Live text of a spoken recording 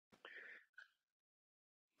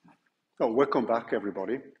Oh, welcome back,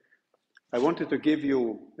 everybody. I wanted to give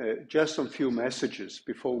you just some few messages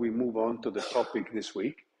before we move on to the topic this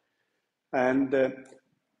week. And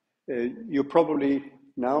you probably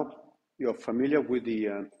now you're familiar with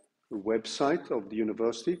the website of the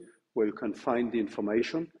university where you can find the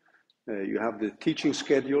information. You have the teaching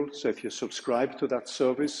schedule, so if you subscribe to that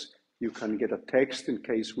service, you can get a text in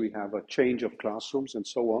case we have a change of classrooms and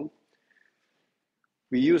so on.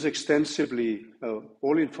 We use extensively,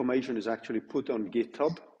 all information is actually put on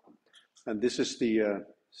GitHub, and this is the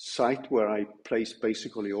site where I place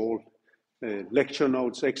basically all lecture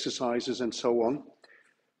notes, exercises, and so on.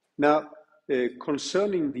 Now,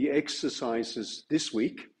 concerning the exercises this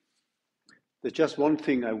week, there's just one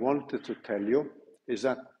thing I wanted to tell you, is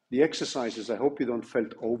that the exercises, I hope you don't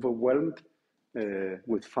felt overwhelmed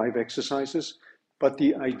with 5 exercises, but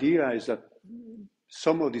the idea is that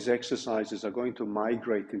some of these exercises are going to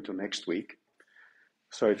migrate into next week.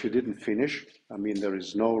 So if you didn't finish, I mean, there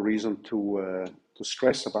is no reason to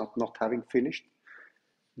stress about not having finished.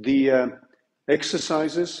 The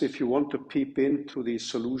exercises, if you want to peep into the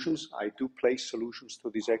solutions, I do place solutions to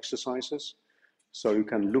these exercises. So you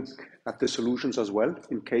can look at the solutions as well,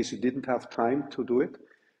 in case you didn't have time to do it.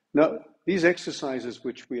 Now, these exercises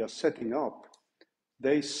which we are setting up,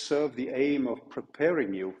 they serve the aim of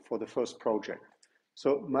preparing you for the first project.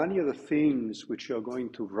 So many of the things which you're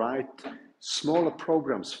going to write smaller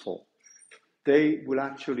programs for, they will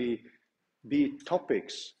actually be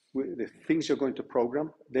topics, the things you're going to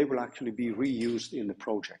program, they will actually be reused in the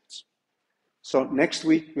projects. So next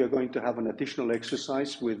week, we are going to have an additional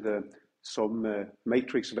exercise with some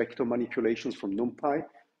matrix vector manipulations from NumPy,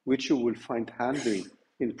 which you will find handy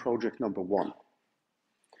in project number 1.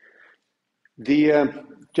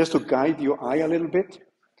 Just to guide your eye a little bit,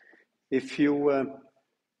 if you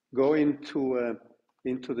go into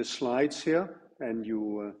the slides here and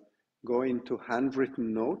you go into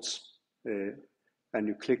handwritten notes and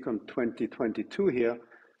you click on 2022 here,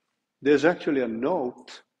 there's actually a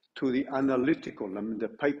note to the analytical, I mean the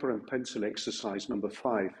paper and pencil exercise number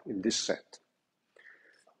 5 in this set.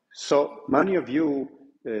 So many of you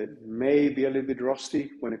may be a little bit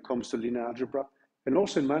rusty when it comes to linear algebra, and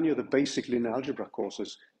also in many of the basic linear algebra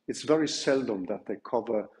courses, it's very seldom that they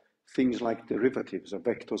cover things like derivatives of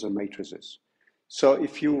vectors and matrices. So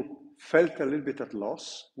if you felt a little bit at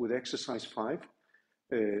loss with exercise 5,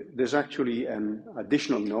 there's actually an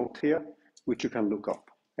additional note here which you can look up,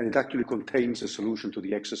 and it actually contains a solution to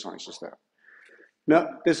the exercises there. Now,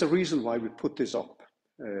 there's a reason why we put this up,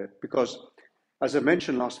 because as I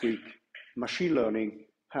mentioned last week, machine learning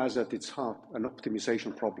has at its heart an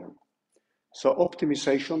optimization problem. So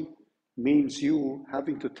optimization means you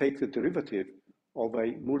having to take the derivative of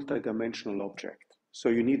a multidimensional object. So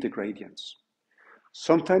you need the gradients.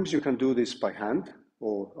 Sometimes you can do this by hand,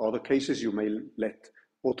 or other cases you may let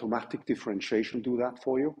automatic differentiation do that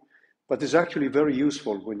for you. But it's actually very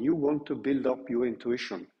useful when you want to build up your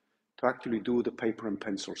intuition to actually do the paper and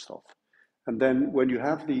pencil stuff. And then when you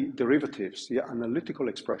have the derivatives, the analytical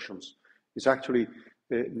expressions, it's actually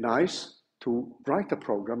nice to write a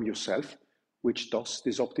program yourself which does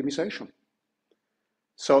this optimization.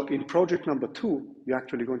 So in project number 2, you're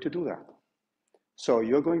actually going to do that. So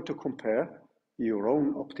you're going to compare your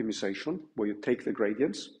own optimization, where you take the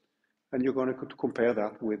gradients, and you're going to compare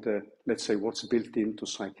that with, let's say, what's built into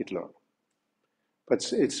scikit-learn.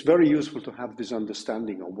 But it's very useful to have this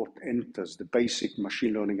understanding of what enters the basic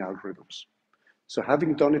machine learning algorithms. So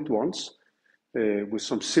having done it once, with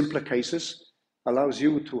some simpler cases, allows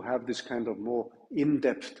you to have this kind of more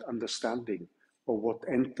in-depth understanding of what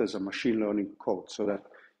enters a machine learning code, so that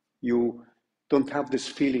you don't have this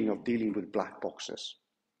feeling of dealing with black boxes.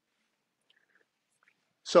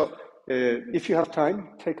 So if you have time,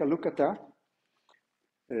 take a look at that.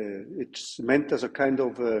 It's meant as a kind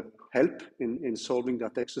of help in solving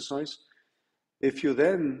that exercise. If you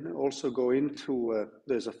then also go into,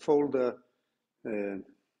 there's a folder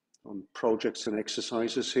on projects and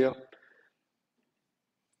exercises here.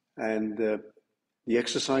 And the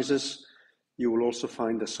exercises, you will also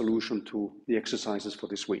find a solution to the exercises for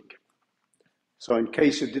this week. So in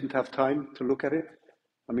case you didn't have time to look at it,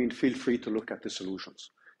 I mean, feel free to look at the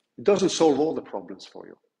solutions. It doesn't solve all the problems for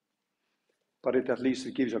you, but at least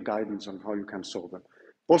it gives you guidance on how you can solve them.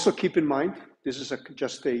 Also keep in mind, this is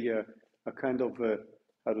just a kind of,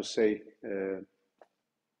 how to say,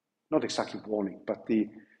 not exactly warning, but the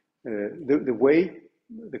way,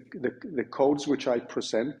 the codes which I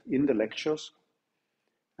present in the lectures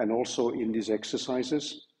and also in these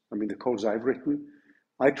exercises, I mean the codes I've written,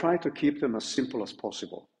 I try to keep them as simple as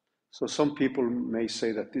possible. So some people may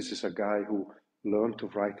say that this is a guy who learned to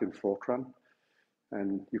write in Fortran.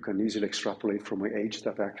 and you can easily extrapolate from my age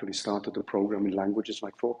that I actually started to program in languages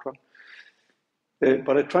like Fortran.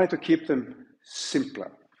 But I try to keep them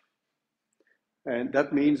simpler. And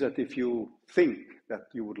that means that if you think that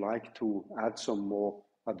you would like to add some more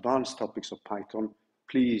advanced topics of Python,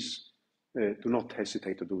 please do not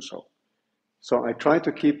hesitate to do so. So I try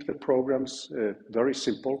to keep the programs very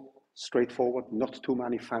simple, straightforward, not too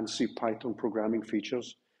many fancy Python programming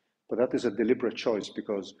features, but that is a deliberate choice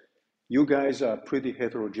because you guys are a pretty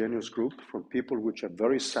heterogeneous group from people which are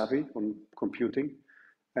very savvy on computing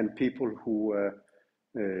and people who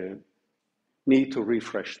need to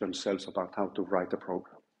refresh themselves about how to write a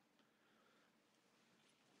program.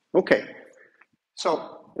 Okay,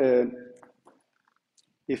 so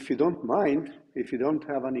if you don't mind, if you don't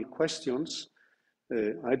have any questions,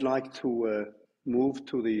 I'd like to move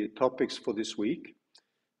to the topics for this week.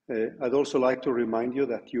 I'd also like to remind you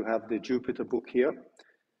that you have the Jupyter book here.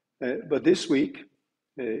 But this week,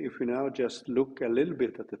 if we now just look a little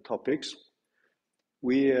bit at the topics,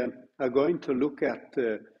 we are going to look at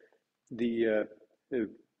a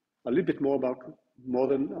little bit more about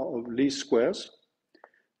modern least squares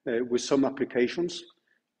with some applications.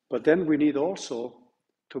 But then we need also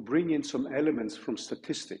to bring in some elements from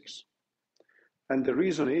statistics. And the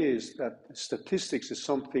reason is that statistics is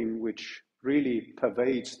something which really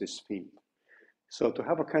pervades this field. So to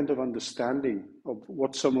have a kind of understanding of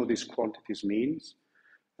what some of these quantities means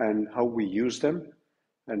and how we use them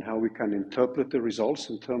and how we can interpret the results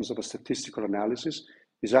in terms of a statistical analysis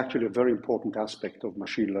is actually a very important aspect of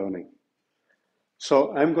machine learning.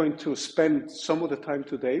 So I'm going to spend some of the time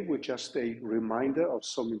today with just a reminder of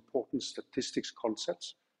some important statistics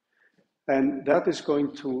concepts. And that is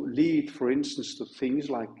going to lead, for instance, to things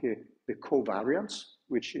like the covariance,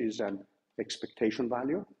 which is an expectation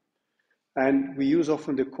value. And we use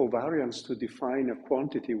often the covariance to define a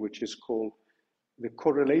quantity which is called the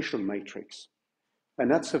correlation matrix. And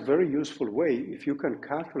that's a very useful way, if you can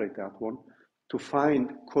calculate that one, to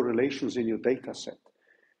find correlations in your data set.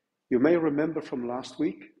 You may remember from last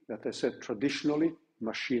week that I said traditionally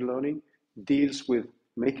machine learning deals with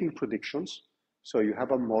making predictions. So you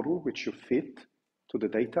have a model which you fit to the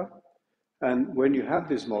data. And when you have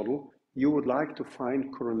this model, you would like to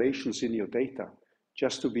find correlations in your data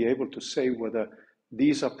just to be able to say whether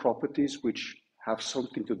these are properties which have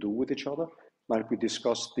something to do with each other. Like we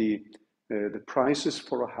discussed the prices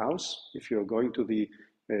for a house. If you're going to the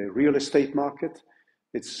real estate market,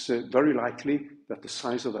 it's very likely that the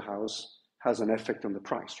size of the house has an effect on the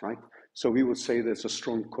price, right? So we would say there's a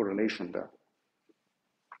strong correlation there.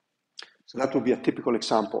 So that would be a typical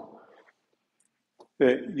example.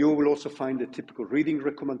 You will also find the typical reading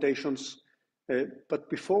recommendations. But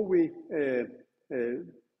before we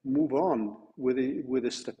move on with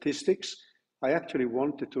the statistics, I actually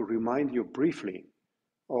wanted to remind you briefly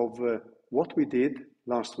of what we did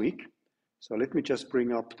last week. So let me just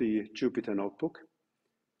bring up the Jupyter notebook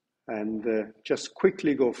and just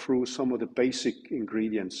quickly go through some of the basic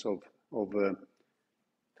ingredients from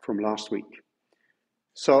last week.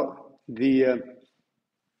 So I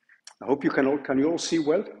hope you can you all see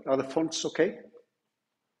well? Are the fonts okay?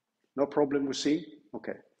 No problem with seeing?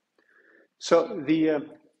 Okay. So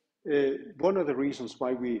one of the reasons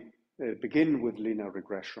why we begin with linear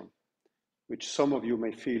regression, which some of you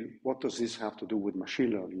may feel, what does this have to do with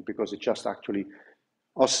machine learning? Because it's just actually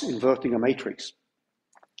us inverting a matrix.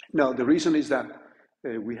 Now, the reason is that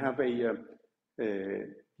we have the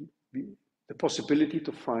possibility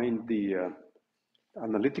to find the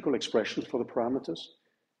analytical expressions for the parameters.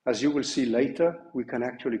 As you will see later, we can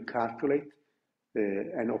actually calculate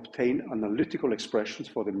and obtain analytical expressions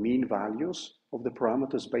for the mean values of the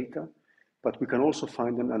parameters beta, but we can also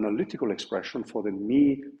find an analytical expression for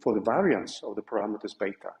the variance of the parameters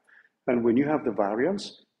beta. And when you have the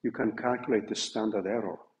variance, you can calculate the standard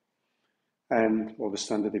error or the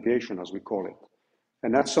standard deviation, as we call it.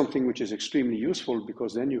 And that's something which is extremely useful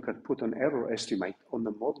because then you can put an error estimate on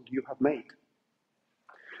the model you have made.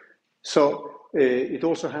 So it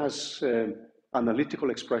also has analytical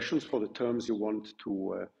expressions for the terms you want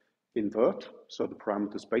to invert. So the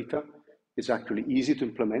parameters beta is actually easy to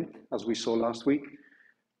implement, as we saw last week.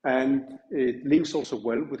 And it links also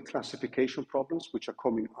well with classification problems, which are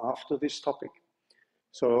coming after this topic.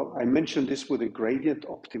 So I mentioned this with a gradient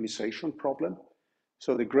optimization problem.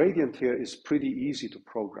 So the gradient here is pretty easy to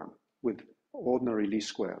program with ordinary least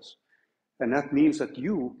squares. And that means that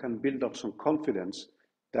you can build up some confidence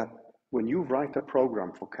that when you write a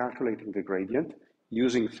program for calculating the gradient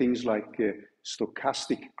using things like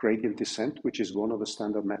stochastic gradient descent, which is one of the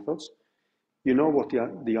standard methods, you know what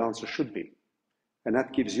the answer should be. And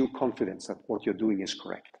that gives you confidence that what you're doing is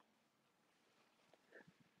correct.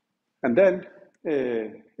 And then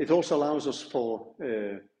it also allows us for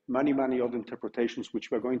many, many other interpretations,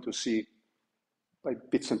 which we're going to see by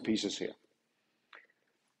bits and pieces here.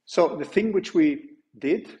 So the thing which we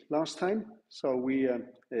did last time, so we,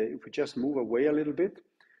 if we just move away a little bit,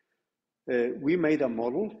 we made a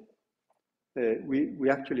model. We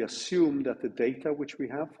actually assumed that the data which we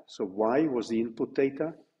have, so Y was the input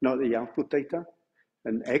data, not the output data,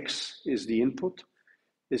 and X is the input,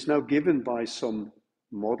 is now given by some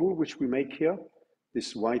model which we make here,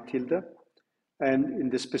 this Y tilde. And in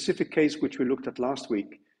the specific case which we looked at last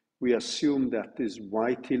week, we assume that this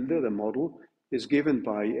Y tilde, the model, is given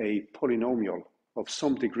by a polynomial of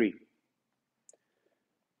some degree.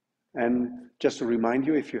 And just to remind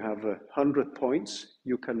you, if you have 100 points,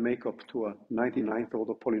 you can make up to a 99th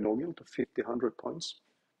order polynomial to fit the 100 points.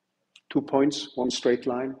 2 points, one straight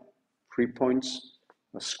line, 3 points,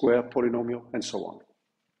 a square polynomial, and so on.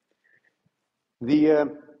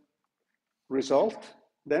 The result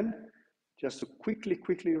then, just to quickly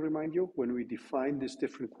remind you, when we define these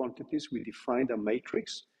different quantities, we defined a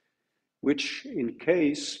matrix, which in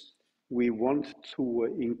case we want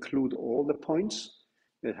to include all the points,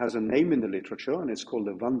 it has a name in the literature, and it's called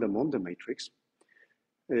the Van der Monde matrix.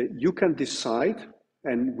 You can decide,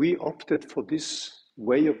 and we opted for this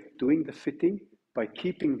way of doing the fitting by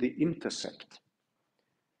keeping the intercept.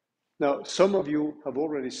 Now, some of you have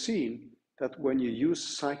already seen that when you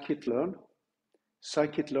use scikit-learn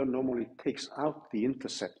normally takes out the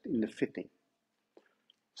intercept in the fitting.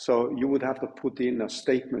 So you would have to put in a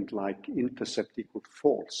statement like intercept equals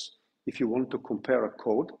false if you want to compare a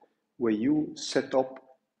code where you set up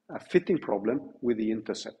a fitting problem with the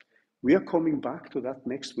intercept. We are coming back to that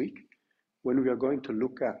next week when we are going to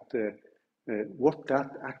look at what that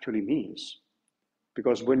actually means.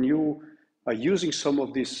 Because when you are using some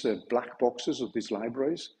of these black boxes of these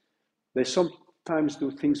libraries, they sometimes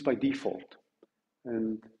do things by default.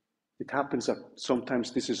 And it happens that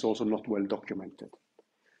sometimes this is also not well documented.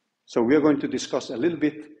 So we are going to discuss a little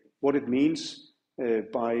bit what it means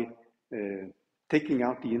by taking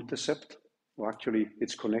out the intercept. Or actually,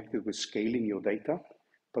 it's connected with scaling your data,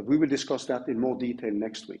 but we will discuss that in more detail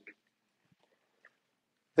next week.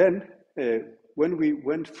 Then, when we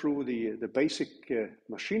went through the basic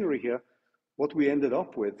machinery here, what we ended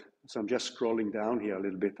up with, so I'm just scrolling down here a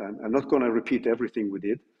little bit, I'm not going to repeat everything we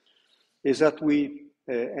did, is that we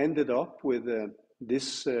ended up with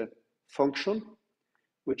this function,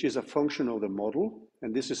 which is a function of the model,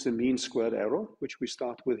 and this is the mean squared error, which we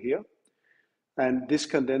start with here. And this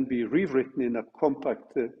can then be rewritten in a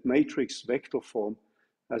compact matrix vector form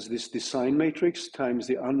as this design matrix times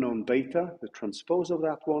the unknown beta, the transpose of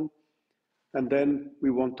that one. And then we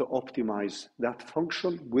want to optimize that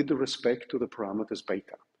function with respect to the parameters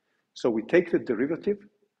beta. So we take the derivative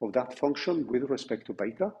of that function with respect to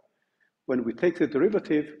beta. When we take the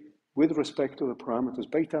derivative with respect to the parameters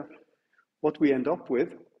beta, what we end up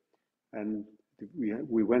with, and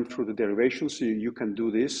we went through the derivations, so you can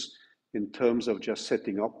do this in terms of just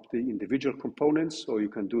setting up the individual components, or you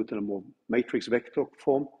can do it in a more matrix vector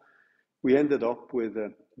form. We ended up with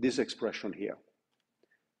this expression here.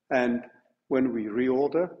 And when we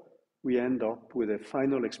reorder, we end up with a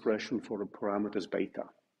final expression for the parameters beta.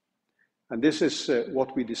 And this is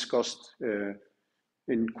what we discussed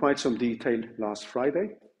in quite some detail last Friday.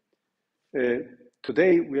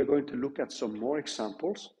 Today, we are going to look at some more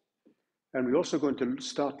examples, and we're also going to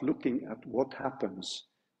start looking at what happens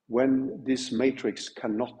when this matrix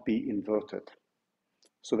cannot be inverted.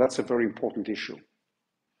 So that's a very important issue.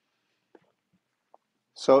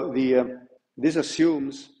 So this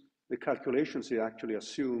assumes, the calculations here actually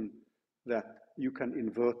assume that you can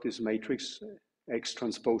invert this matrix X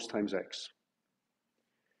transpose times X.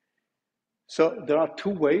 So there are two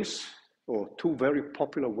ways, or two very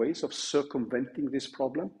popular ways of circumventing this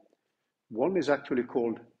problem. One is actually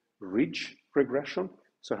called ridge regression.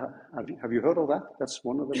 So have you heard of that? That's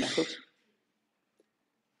one of the methods.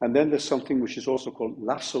 And then there's something which is also called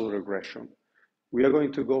lasso regression. We are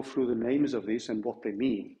going to go through the names of these and what they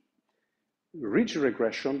mean. Ridge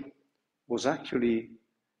regression was actually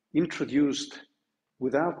introduced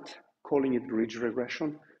without calling it ridge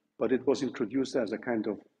regression, but it was introduced as a kind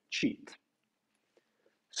of cheat.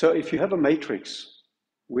 So if you have a matrix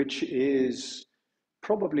which is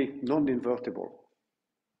probably non-invertible,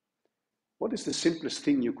 what is the simplest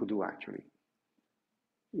thing you could do actually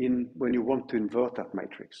when you want to invert that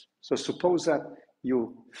matrix? So suppose that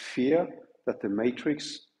you fear that the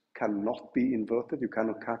matrix cannot be inverted, you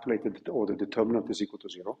cannot calculate it, or the determinant is equal to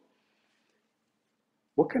 0.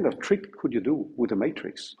 What kind of trick could you do with a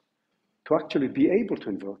matrix to actually be able to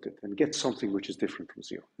invert it and get something which is different from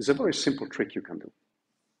 0? It's a very simple trick you can do.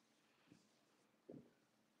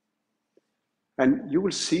 And you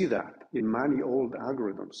will see that in many old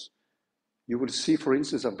algorithms. You will see, for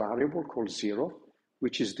instance, a variable called 0,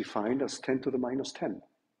 which is defined as 10 to the minus 10.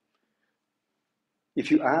 If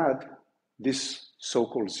you add this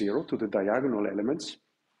so-called 0 to the diagonal elements,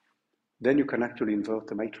 then you can actually invert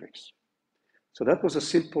the matrix. So that was a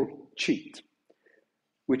simple cheat,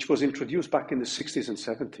 which was introduced back in the 60s and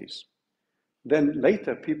 70s. Then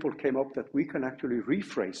later, people came up that we can actually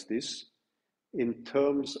rephrase this in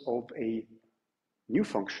terms of a new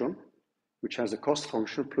function, which has a cost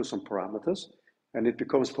function plus some parameters. And it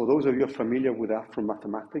becomes, for those of you familiar with that from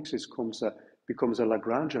mathematics, it becomes a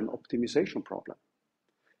Lagrangian optimization problem.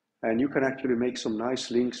 And you can actually make some nice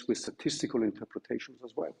links with statistical interpretations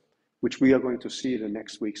as well, which we are going to see in the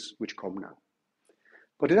next weeks, which come now.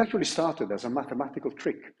 But it actually started as a mathematical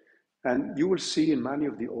trick. And you will see in many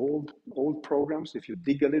of the old programs, if you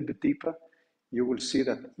dig a little bit deeper, you will see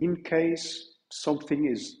that in case something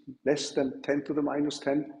is less than 10 to the minus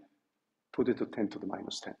 10, put it to 10 to the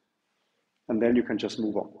minus 10. And then you can just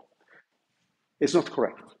move on. It's not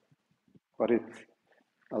correct, but it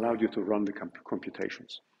allowed you to run the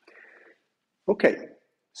computations. Okay,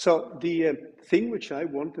 so the thing which I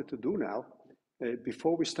wanted to do now,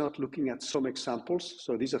 before we start looking at some examples,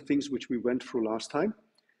 so these are things which we went through last time,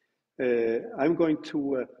 I'm going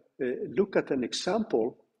to look at an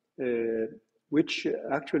example which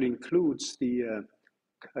actually includes the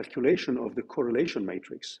calculation of the correlation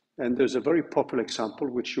matrix. And there's a very popular example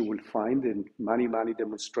which you will find in many, many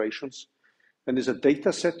demonstrations. And there's a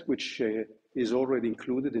data set which is already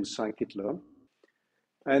included in scikit-learn.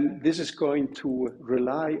 And this is going to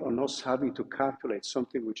rely on us having to calculate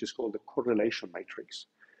something which is called the correlation matrix.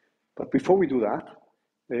 But before we do that,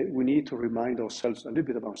 we need to remind ourselves a little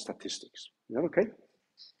bit about statistics. Is that okay?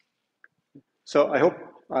 So I hope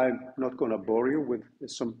I'm not going to bore you with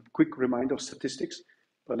some quick reminder of statistics,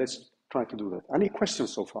 but let's try to do that. Any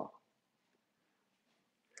questions so far?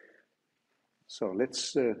 So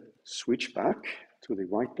let's switch back to the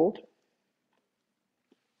whiteboard.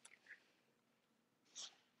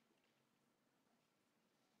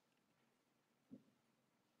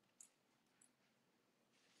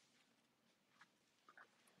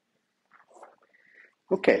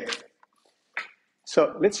 Okay,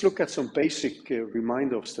 so let's look at some basic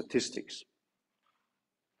reminder of statistics.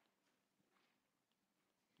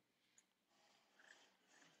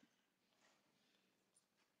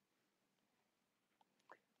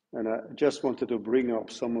 And I just wanted to bring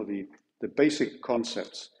up some of the basic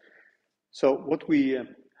concepts. So what we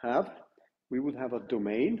have, we would have a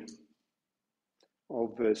domain of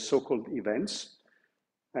so-called events.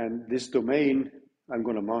 And this domain, I'm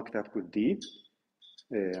going to mark that with D.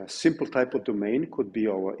 A simple type of domain could be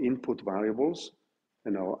our input variables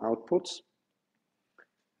and our outputs.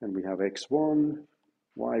 And we have x1,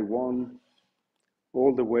 y1,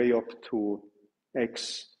 all the way up to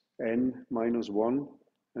xn minus 1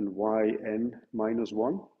 and yn minus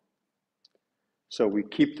 1. So we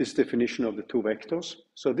keep this definition of the two vectors.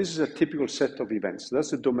 So this is a typical set of events.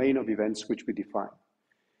 That's the domain of events which we define.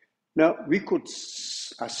 Now, we could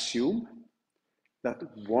assume that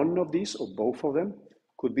one of these or both of them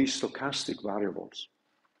could be stochastic variables.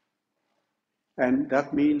 And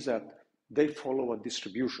that means that they follow a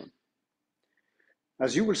distribution.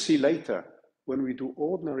 As you will see later, when we do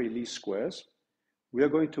ordinary least squares, we are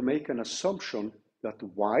going to make an assumption that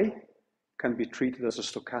y can be treated as a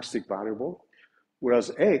stochastic variable,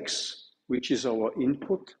 whereas x, which is our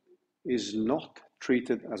input, is not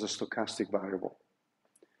treated as a stochastic variable.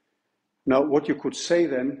 Now, what you could say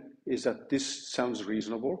then is that this sounds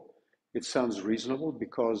reasonable. It sounds reasonable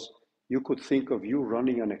because you could think of you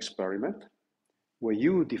running an experiment where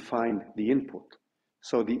you define the input.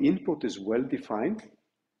 So the input is well defined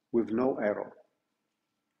with no error.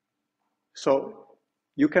 So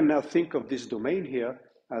you can now think of this domain here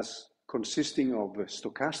as consisting of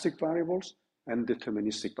stochastic variables and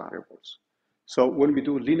deterministic variables. So when we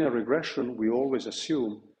do linear regression, we always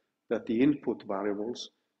assume that the input variables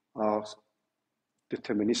are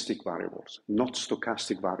deterministic variables, not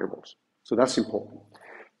stochastic variables. So that's important.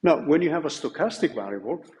 Now, when you have a stochastic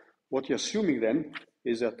variable, what you're assuming then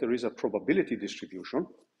is that there is a probability distribution.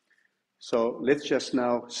 So let's just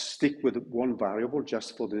now stick with one variable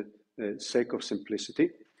just for the sake of simplicity.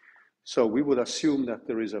 So we would assume that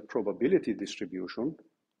there is a probability distribution.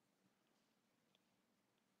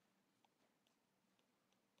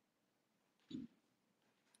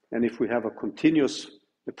 And if we have a continuous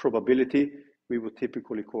probability, we would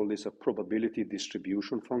typically call this a probability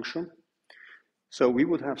distribution function. So we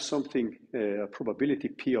would have something, a probability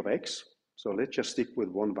P of X. So let's just stick with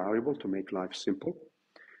one variable to make life simple.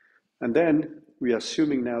 And then we are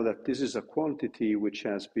assuming now that this is a quantity which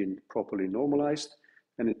has been properly normalized,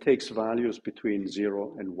 and it takes values between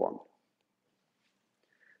 0 and 1.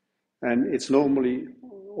 And it's normally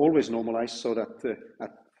always normalized so that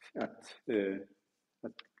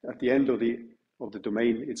at the end of the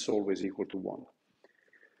domain, it's always equal to 1.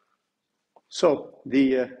 So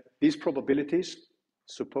these probabilities,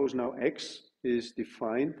 suppose now x is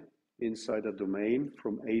defined inside a domain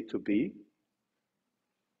from A to B.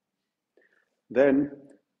 Then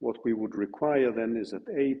what we would require then is that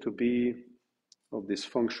A to B of this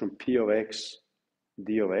function p of x,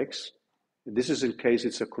 d of x. This is in case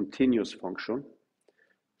it's a continuous function.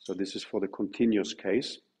 So this is for the continuous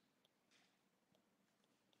case.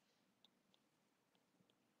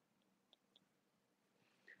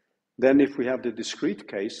 Then if we have the discrete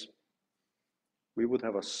case, we would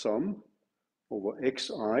have a sum over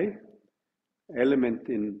xi, element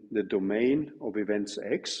in the domain of events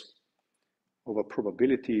x, over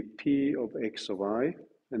probability p of x of I,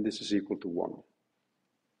 and this is equal to 1.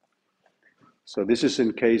 So this is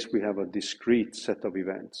in case we have a discrete set of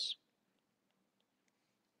events.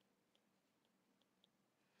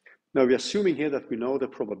 Now we're assuming here that we know the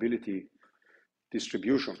probability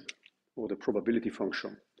distribution or the probability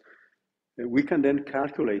function. We can then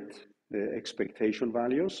calculate the expectation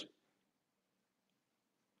values.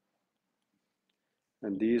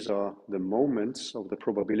 And these are the moments of the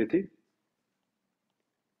probability.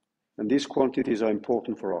 And these quantities are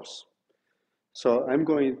important for us. So I'm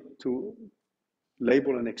going to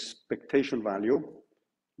label an expectation value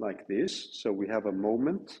like this. So we have a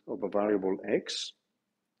moment of a variable x.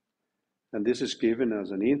 And this is given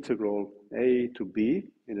as an integral a to b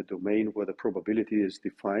in a domain where the probability is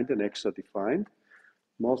defined and x are defined,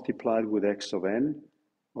 multiplied with x of n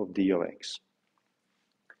of d of x.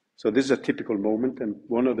 So this is a typical moment, and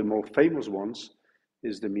one of the more famous ones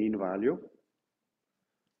is the mean value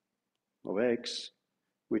of x,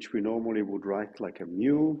 which we normally would write like a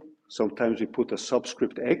mu. Sometimes we put a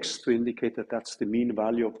subscript x to indicate that that's the mean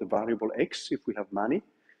value of the variable x if we have many,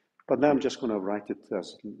 but now I'm just going to write it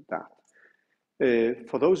as that.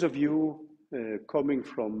 For those of you coming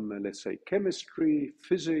from, let's say, chemistry,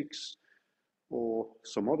 physics, or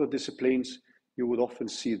some other disciplines, you would often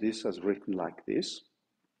see this as written like this.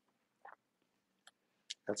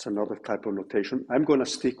 That's another type of notation. I'm going to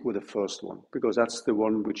stick with the first one because that's the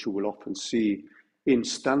one which you will often see in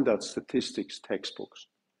standard statistics textbooks.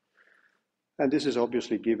 And this is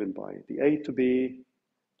obviously given by the a to b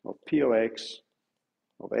of p of x,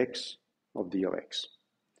 of d of x.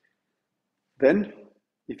 Then,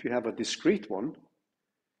 if you have a discrete one,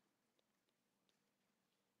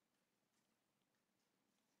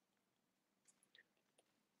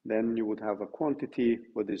 then you would have a quantity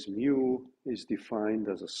where this mu is defined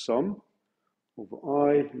as a sum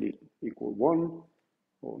over I equal 1,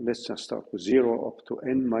 or let's just start with 0 up to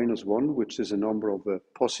n minus 1, which is a number of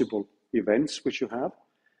possible events which you have.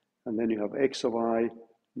 And then you have x of I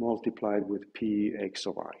multiplied with p x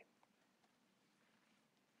of I.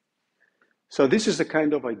 So this is the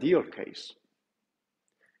kind of ideal case.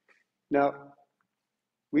 Now,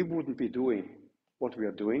 we wouldn't be doing what we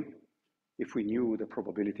are doing if we knew the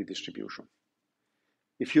probability distribution.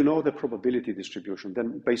 If you know the probability distribution,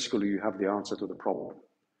 then basically you have the answer to the problem.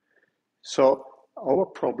 So our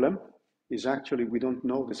problem is actually we don't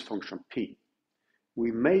know this function p.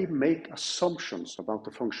 We may make assumptions about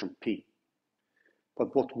the function p,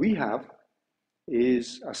 but what we have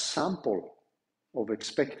is a sample of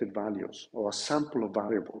expected values or a sample of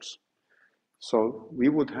variables. So we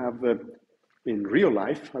would have, in real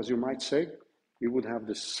life, as you might say, we would have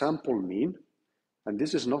the sample mean, and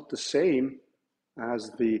this is not the same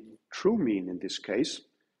as the true mean in this case.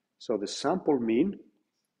 So the sample mean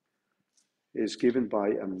is given by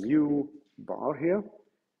a mu bar here,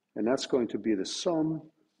 and that's going to be the sum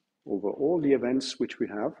over all the events which we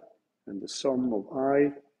have, and the sum of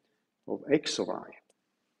I of x of I.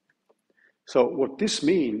 So what this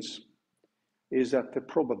means is that the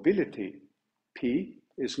probability p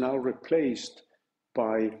is now replaced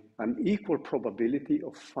by an equal probability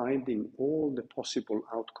of finding all the possible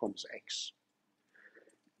outcomes x.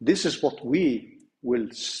 This is what we will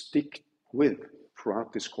stick with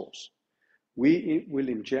throughout this course. We will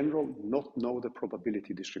in general not know the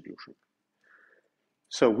probability distribution.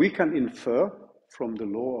 So we can infer from the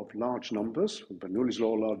law of large numbers, from Bernoulli's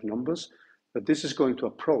law of large numbers, that this is going to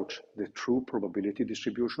approach the true probability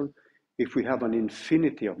distribution if we have an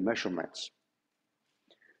infinity of measurements.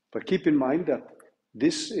 But keep in mind that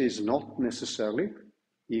this is not necessarily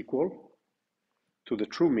equal to the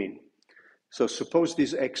true mean. So suppose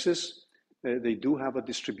these x's, they do have a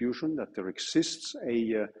distribution, that there exists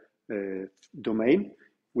a domain,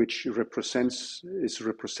 which is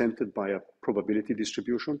represented by a probability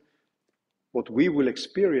distribution. What we will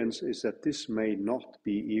experience is that this may not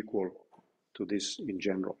be equal to this in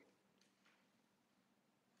general.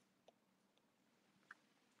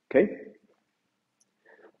 Okay?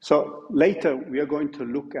 So later we are going to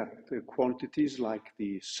look at quantities like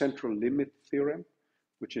the central limit theorem,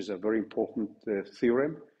 which is a very important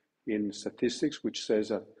theorem in statistics, which says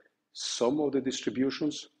that some of the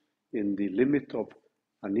distributions in the limit of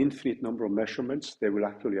an infinite number of measurements, they will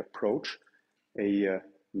actually approach a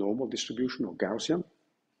normal distribution or Gaussian.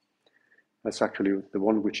 That's actually the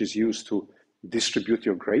one which is used to distribute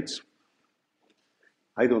your grades.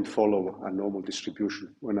 I don't follow a normal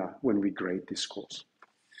distribution when we grade this course.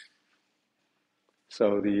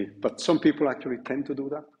 So but some people actually tend to do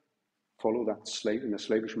that, follow that in a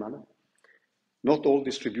slavish manner. Not all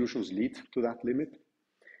distributions lead to that limit.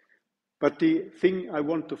 But the thing I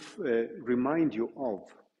want to remind you of,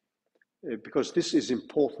 because this is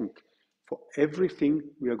important for everything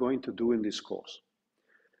we are going to do in this course.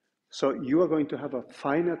 So you are going to have a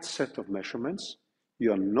finite set of measurements.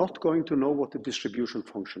 You are not going to know what the distribution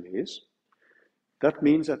function is. That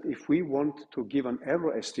means that if we want to give an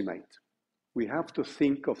error estimate, we have to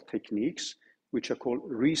think of techniques which are called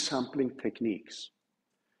resampling techniques.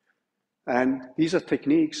 And these are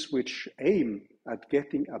techniques which aim at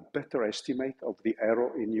getting a better estimate of the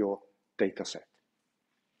error in your data set.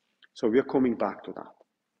 So we are coming back to that.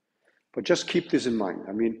 But just keep this in mind.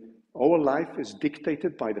 I mean, our life is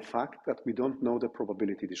dictated by the fact that we don't know the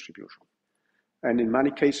probability distribution. And in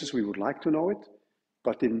many cases, we would like to know it.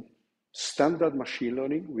 But in standard machine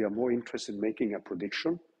learning, we are more interested in making a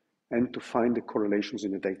prediction and to find the correlations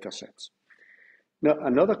in the data sets. Now,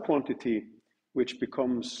 another quantity which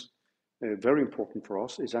becomes very important for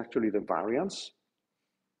us is actually the variance.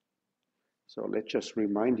 So let's just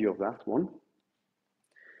remind you of that one.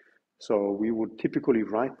 So we would typically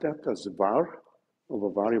write that as var of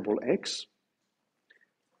a variable x.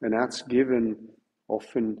 And that's given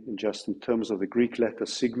often just in terms of the Greek letter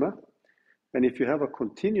sigma. And if you have a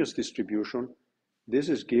continuous distribution, this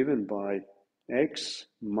is given by x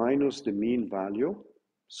minus the mean value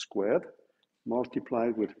squared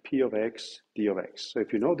multiplied with p of x, d of x. So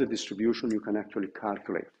if you know the distribution, you can actually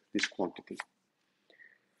calculate this quantity.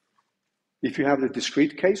 If you have the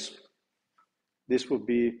discrete case, this will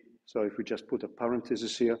be, so if we just put a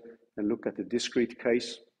parenthesis here and look at the discrete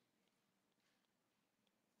case,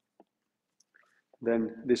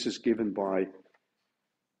 then this is given by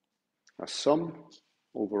a sum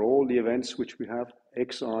over all the events which we have,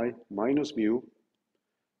 xi minus mu,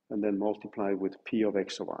 and then multiply with p of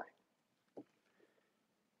x of I.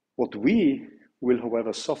 What we will,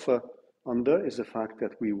 however, suffer under is the fact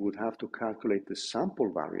that we would have to calculate the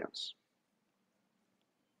sample variance.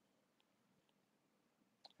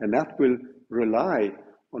 And that will rely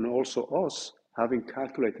on also us having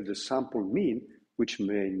calculated the sample mean, which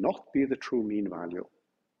may not be the true mean value.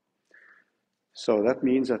 So that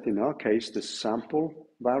means that in our case, the sample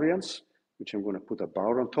variance, which I'm going to put a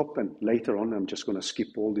bar on top, and later on I'm just going to skip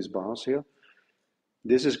all these bars here.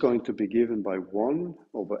 This is going to be given by 1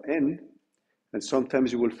 over n, and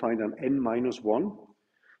sometimes you will find an n minus 1.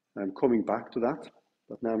 I'm coming back to that,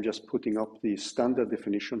 but now I'm just putting up the standard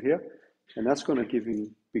definition here, and that's going to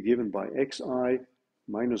be given by xi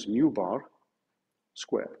minus mu bar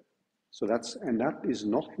squared. So that is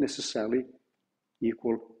not necessarily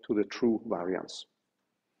equal to the true variance.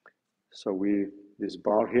 So this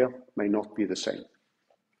bar here may not be the same.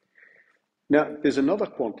 Now, there's another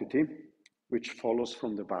quantity which follows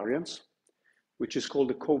from the variance, which is called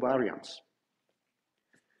the covariance.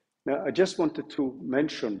 Now, I just wanted to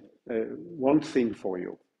mention one thing for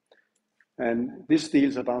you. And this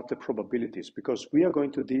deals about the probabilities, because we are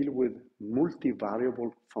going to deal with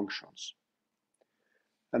multivariable functions.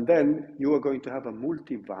 And then you are going to have a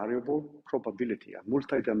multivariable probability, a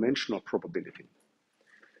multidimensional probability,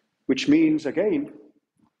 which means, again,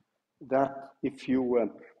 that if you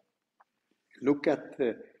look at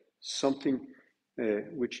something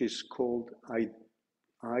which is called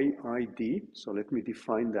IID, so let me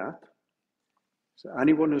define that. So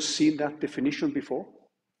anyone who's seen that definition before?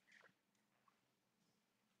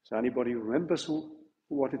 So anybody remembers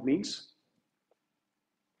what it means?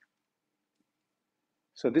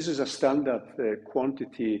 So this is a standard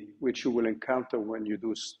quantity which you will encounter when you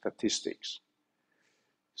do statistics.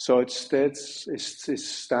 So it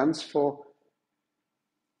stands for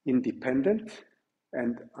independent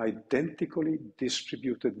and identically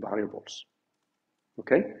distributed variables.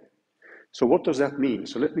 Okay? So what does that mean?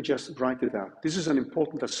 So let me just write it out. This is an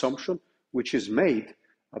important assumption which is made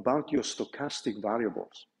about your stochastic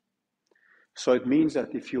variables. So it means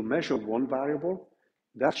that if you measure one variable,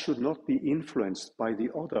 that should not be influenced by the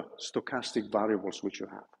other stochastic variables which you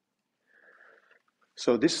have.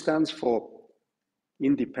 So this stands for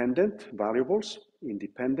independent variables,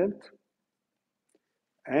 independent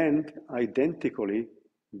and identically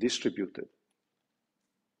distributed.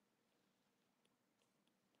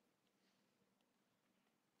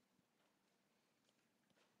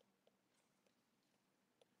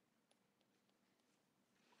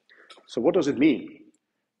 So what does it mean?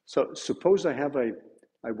 So suppose I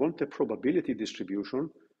want a probability distribution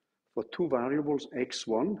for two variables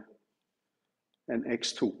x1 and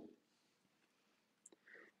x2.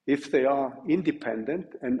 If they are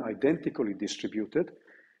independent and identically distributed,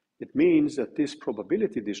 it means that this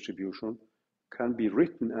probability distribution can be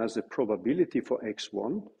written as the probability for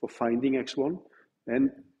x1, for finding x1,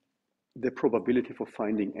 and the probability for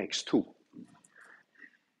finding x2.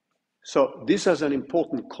 So this has an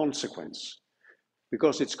important consequence,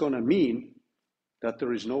 because it's going to mean that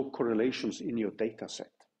there is no correlations in your data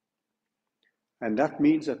set. And that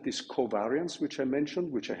means that this covariance, which I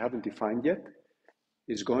mentioned, which I haven't defined yet,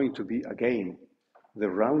 is going to be, again, the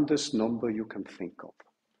roundest number you can think of,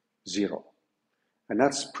 0. And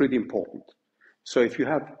that's pretty important. So if you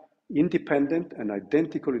have independent and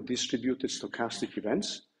identically distributed stochastic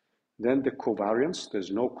events, then the covariance, there's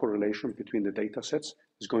no correlation between the data sets,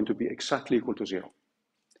 is going to be exactly equal to 0.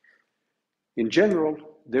 In general,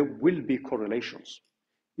 there will be correlations.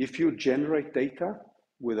 If you generate data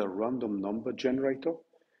with a random number generator,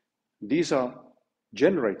 these are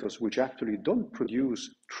generators which actually don't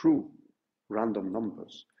produce true random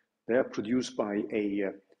numbers. They are produced by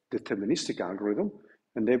a deterministic algorithm,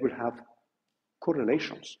 and they will have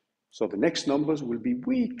correlations. So the next numbers will be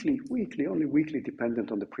only weakly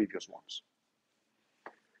dependent on the previous ones.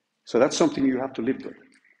 So that's something you have to live with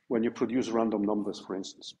when you produce random numbers, for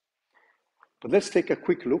instance. But let's take a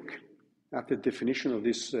quick look at the definition of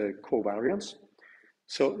this covariance.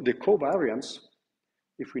 So the covariance,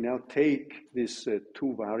 if we now take these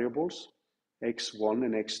two variables, x1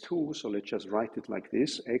 and x2, so let's just write it like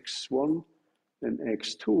this, x1 and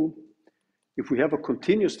x2, if we have a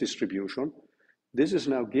continuous distribution, this is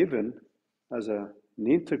now given as an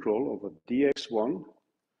integral over dx1,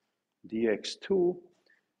 dx2,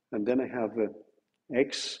 and then I have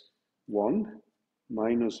x1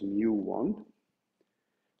 minus mu1,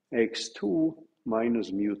 x2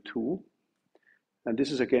 minus mu2, and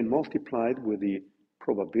this is again multiplied with the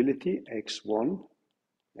probability x1,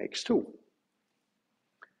 x2.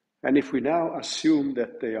 And if we now assume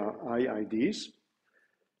that they are IIDs,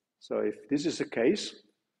 so if this is the case,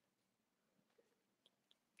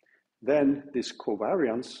 then this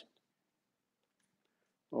covariance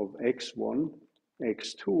of x1,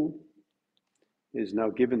 x2 is now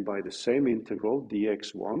given by the same integral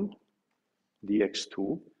dx1,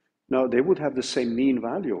 dx2. Now they would have the same mean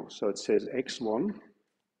value, so it says x1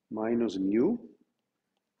 minus mu,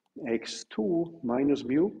 x2 minus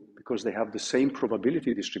mu, because they have the same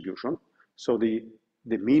probability distribution, so the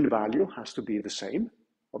mean value has to be the same,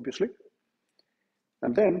 obviously.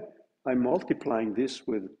 And then I'm multiplying this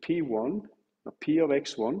with P1, P of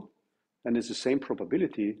x1, and it's the same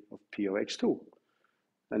probability of P of x2.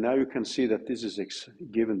 And now you can see that this is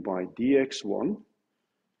given by dx1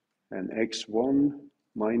 and x1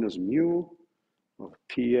 minus mu of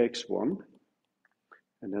px1.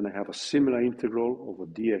 And then I have a similar integral over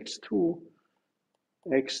dx2,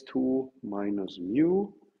 x2 minus mu,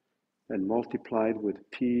 and multiplied with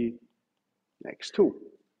px2.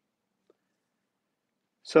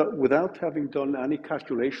 So without having done any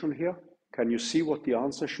calculation here, can you see what the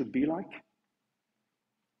answer should be like?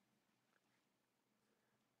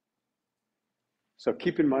 So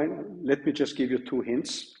keep in mind, let me just give you two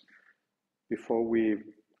hints before we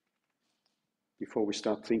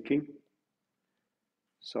start thinking.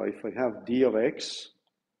 So if I have d of x,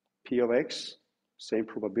 p of x, same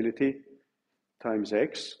probability, times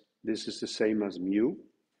x, this is the same as mu.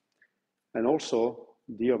 And also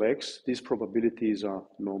d of x, these probabilities are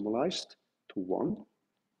normalized to 1.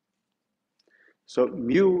 So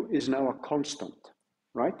mu is now a constant,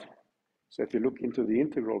 right? So if you look into the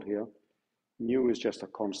integral here, mu is just a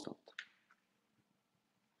constant.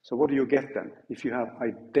 So what do you get then? If you have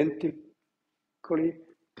identically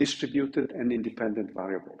distributed and independent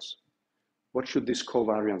variables, what should this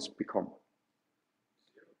covariance become?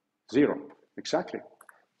 0, exactly.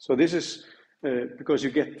 So this is because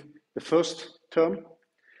you get the first term.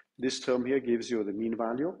 This term here gives you the mean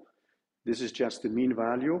value. This is just the mean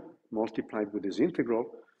value multiplied with this integral.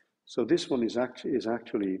 So this one is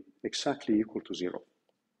actually exactly equal to 0.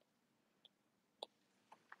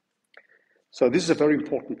 So this is a very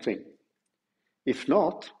important thing. If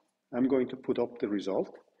not, I'm going to put up the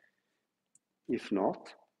result. If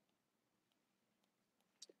not,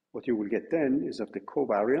 what you will get then is that the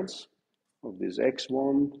covariance of this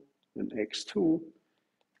x1 and x2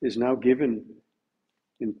 is now given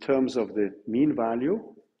in terms of the mean value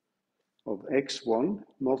of x1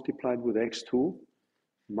 multiplied with x2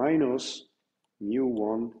 minus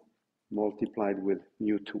mu1 multiplied with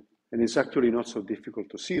mu2. And it's actually not so difficult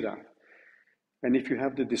to see that. And if you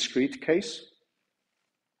have the discrete case,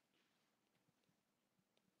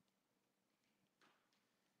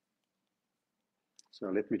 so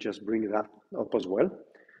let me just bring that up as well.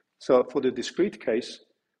 So for the discrete case,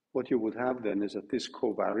 what you would have then is that this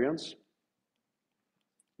covariance,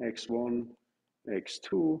 x1,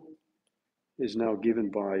 x2, is now given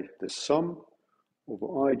by the sum over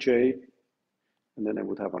ij, and then I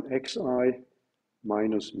would have an xi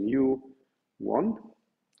minus mu1,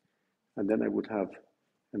 and then I would have,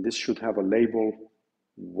 and this should have a label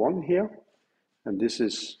 1 here, and this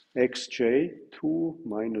is xj2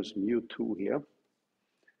 minus mu2 here,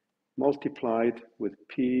 multiplied with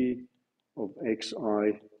p of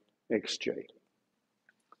xi xj.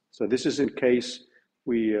 So this is in case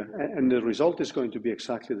we, and the result is going to be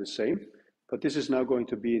exactly the same, but this is now going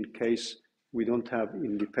to be in case we don't have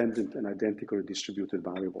independent and identically distributed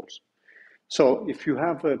variables. So if you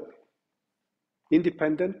have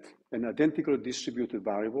independent and identically distributed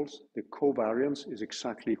variables, the covariance is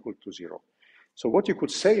exactly equal to 0. So what you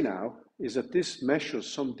could say now is that this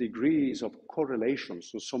measures some degrees of correlation,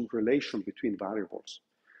 so some relation between variables.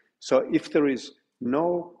 So if there is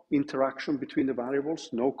no interaction between the variables,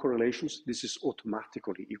 no correlations, this is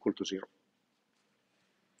automatically equal to 0.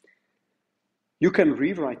 You can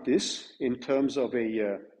rewrite this in terms of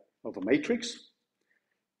a matrix,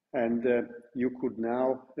 and you could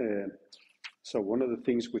now, so one of the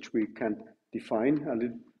things which we can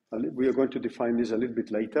define, we are going to define this a little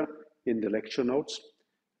bit later in the lecture notes,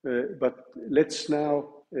 but let's now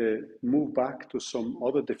move back to some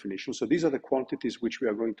other definitions. So these are the quantities which we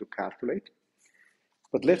are going to calculate,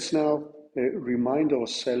 but let's now remind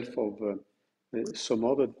ourselves of some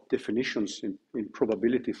other definitions in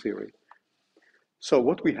probability theory. So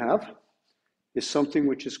what we have is something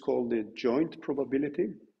which is called the joint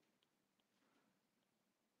probability.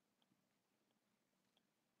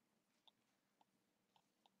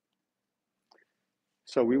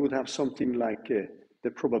 So we would have something like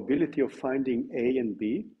the probability of finding A and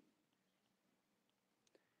B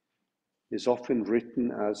is often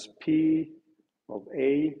written as P of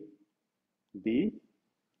A, B.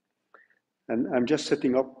 And I'm just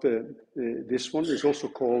setting up this one is also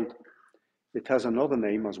called, it has another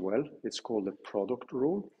name as well. It's called the product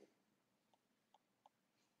rule.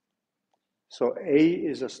 So A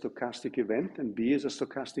is a stochastic event and B is a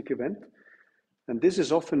stochastic event. And this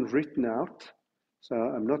is often written out. So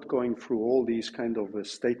I'm not going through all these kind of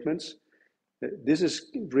statements. This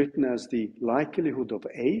is written as the likelihood of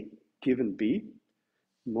A given B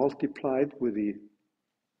multiplied with the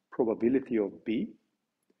probability of B.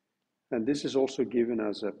 And this is also given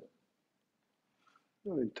as a,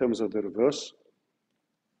 in terms of the reverse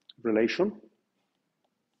relation.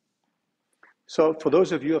 So for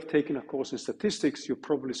those of you who have taken a course in statistics, you've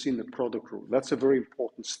probably seen the product rule. That's a very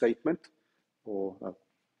important statement or a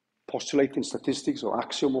postulate in statistics or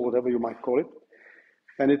axiom or whatever you might call it.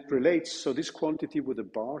 And it relates, so this quantity with a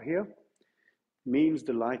bar here means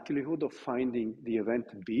the likelihood of finding the event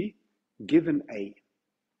B given A.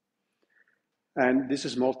 And this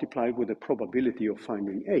is multiplied with the probability of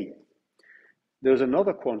finding A. There's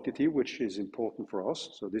another quantity which is important for us.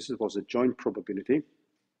 So this was a joint probability.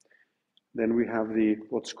 Then we have the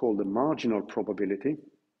what's called the marginal probability.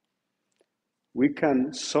 We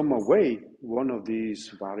can sum away one of these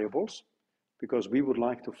variables because we would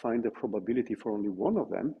like to find the probability for only one of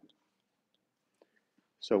them.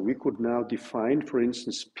 So we could now define, for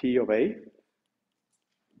instance, P of A.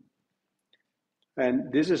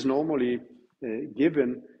 And this is normally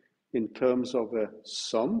given in terms of a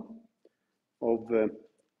sum of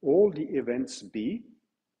all the events B.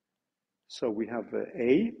 So we have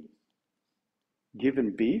A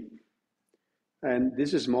given B, and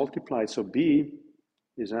this is multiplied. So B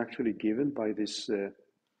is actually given by this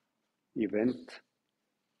event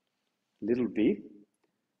little b,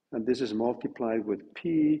 and this is multiplied with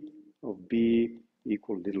P of B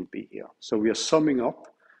equal little b here. So we are summing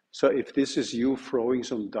up. So if this is you throwing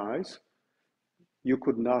some dice, you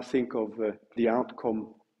could now think of the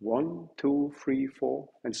outcome 1, 2, 3, 4,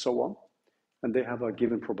 and so on, and they have a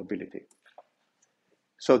given probability.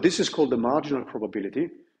 So this is called the marginal probability,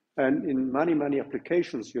 and in many, many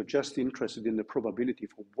applications, you're just interested in the probability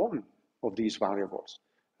for one of these variables.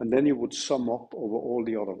 and then you would sum up over all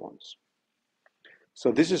the other ones.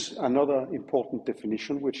 So this is another important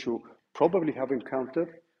definition which you probably have encountered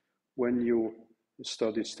when you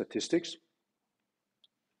study statistics.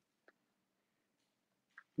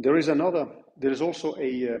 There is also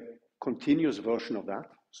a continuous version of that.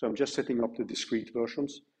 So I'm just setting up the discrete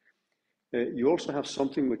versions. You also have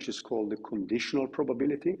something which is called the conditional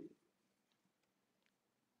probability.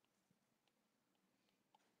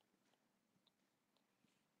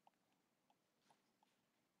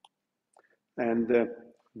 And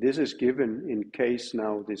this is given in case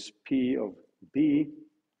now this P of B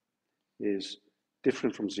is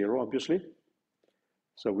different from 0, obviously.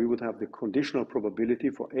 So we would have the conditional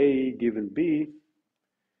probability for A given B,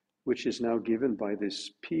 which is now given by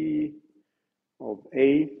this P of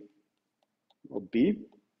A of B.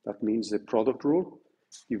 That means the product rule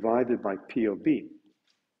divided by P of B.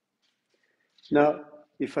 Now,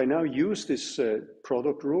 if I now use this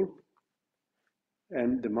product rule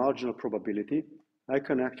and the marginal probability, I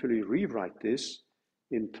can actually rewrite this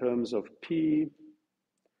in terms of P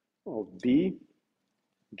of B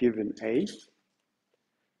given A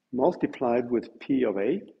multiplied with P of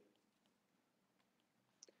A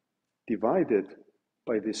divided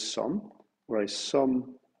by this sum, where I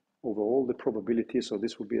sum over all the probabilities. So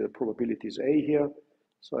this would be the probabilities A here.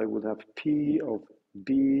 So I would have P of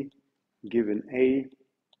B given A,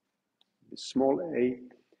 small a,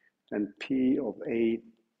 and P of A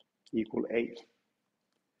equal A.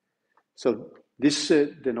 So this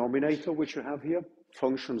denominator which you have here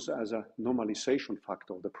functions as a normalization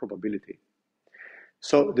factor of the probability.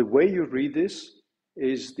 So the way you read this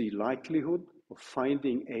is the likelihood of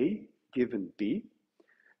finding A given B.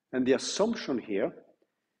 And the assumption here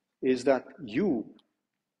is that you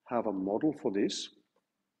have a model for this,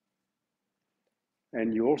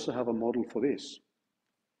 and you also have a model for this.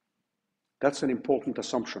 That's an important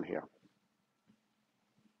assumption here.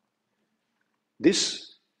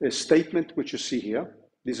 This statement which you see here,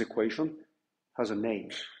 this equation, has a name,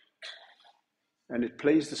 and it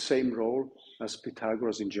plays the same role as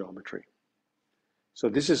Pythagoras in geometry. So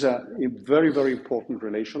this is a very, very important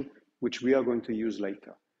relation which we are going to use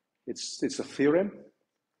later. It's a theorem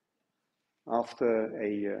after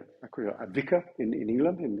a vicar in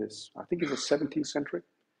England in this, I think it was 17th century.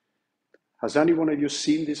 Has any one of you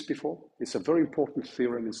seen this before? It's a very important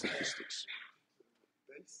theorem in statistics.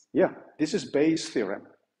 Yeah, this is Bayes' theorem.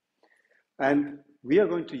 And we are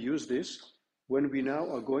going to use this when we now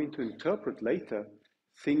are going to interpret later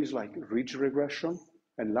things like ridge regression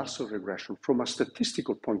and lasso regression from a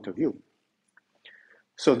statistical point of view.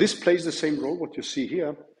 So this plays the same role, what you see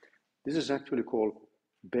here. This is actually called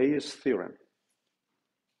Bayes' theorem.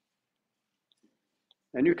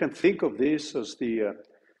 And you can think of this as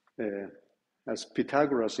as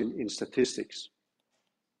Pythagoras in statistics.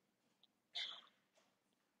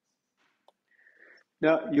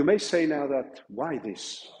 Now, you may say now that, why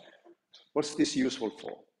this? What's this useful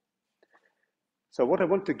for? So what I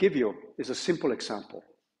want to give you is a simple example.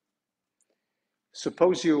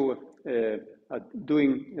 Suppose you are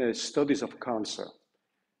doing studies of cancer,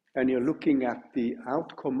 and you're looking at the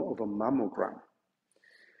outcome of a mammogram.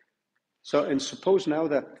 So, and suppose now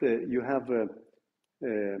that you have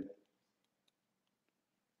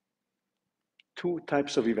two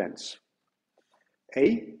types of events.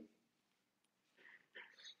 A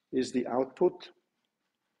is the output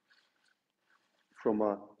from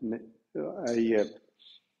a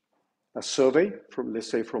survey, from, let's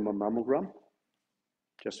say, from a mammogram,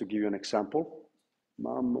 just to give you an example,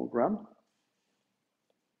 mammogram.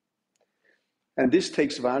 And this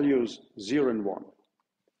takes values 0 and 1.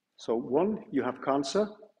 So 1, you have cancer,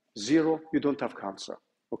 0, you don't have cancer,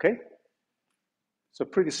 okay? So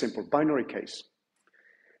pretty simple, binary case.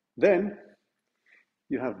 Then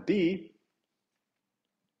you have B.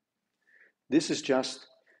 This is just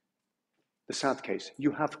the sad case.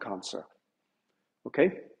 You have cancer,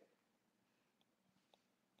 okay?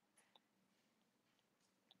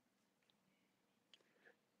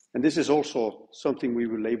 And this is also something we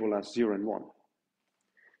will label as 0 and 1.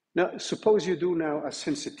 Now, suppose you do now a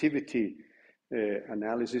sensitivity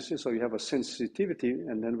analysis. So you have a sensitivity,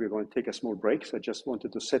 and then we're going to take a small break. So I just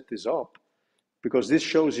wanted to set this up because this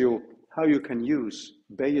shows you how you can use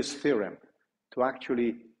Bayes' theorem to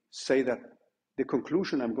actually say that the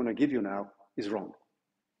conclusion I'm going to give you now is wrong.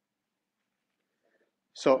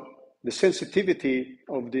 So the sensitivity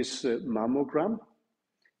of this mammogram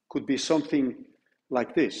could be something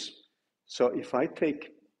like this. So if I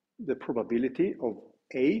take the probability of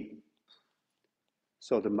A,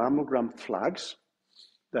 so the mammogram flags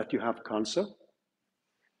that you have cancer,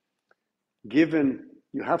 given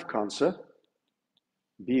you have cancer,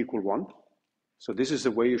 B equal 1. So this is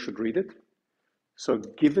the way you should read it. So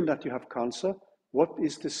given that you have cancer, what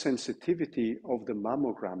is the sensitivity of the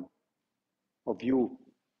mammogram of you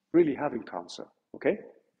really having cancer, okay?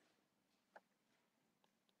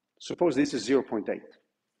 Suppose this is 0.8.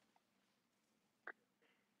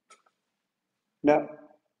 Now,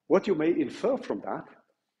 what you may infer from that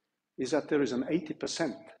is that there is an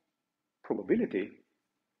 80% probability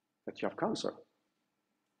that you have cancer.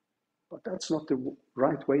 But that's not the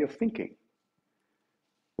right way of thinking.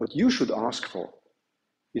 What you should ask for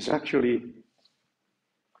is actually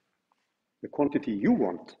the quantity you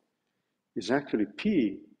want is actually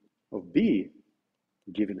P of B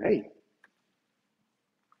given A.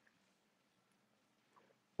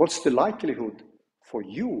 What's the likelihood for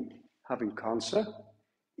you having cancer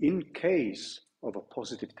in case of a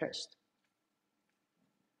positive test?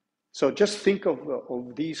 So just think of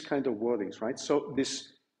these kind of wordings, right? So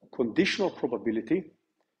this conditional probability,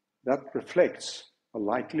 that reflects a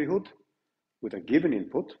likelihood with a given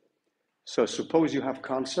input. So suppose you have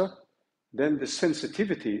cancer, then the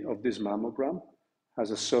sensitivity of this mammogram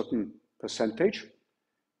has a certain percentage,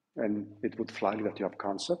 and it would flag that you have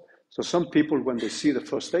cancer. So some people, when they see the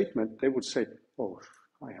first statement, they would say, oh,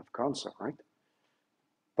 I have cancer, right?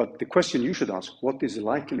 But the question you should ask, what is the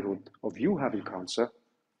likelihood of you having cancer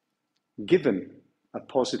given a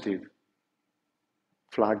positive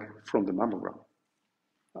flag from the mammogram?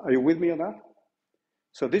 Are you with me on that?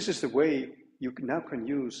 So this is the way you now can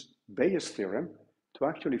use Bayes' theorem to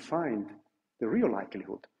actually find the real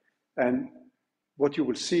likelihood. And what you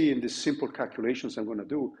will see in these simple calculations I'm going to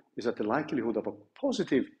do is that the likelihood of a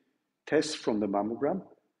positive test from the mammogram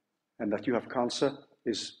and that you have cancer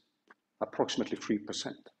is approximately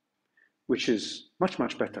 3%, which is much,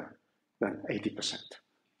 much better than 80%.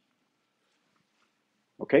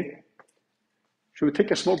 Okay? Should we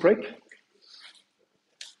take a small break?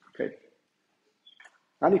 Okay.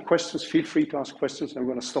 Any questions? Feel free to ask questions. I'm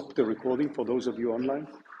going to stop the recording for those of you online.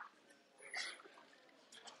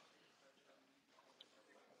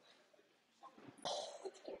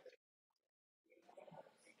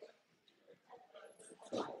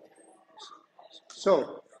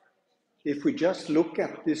 So, if we just look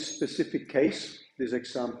at this specific case, this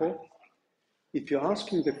example, if you're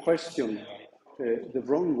asking the question the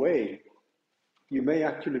wrong way, you may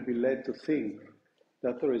actually be led to think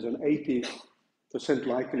that there is an 80%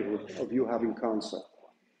 likelihood of you having cancer.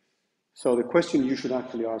 So the question you should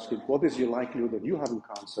actually ask is, what is your likelihood of you having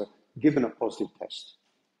cancer given a positive test?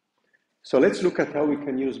 So let's look at how we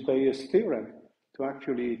can use Bayes' theorem to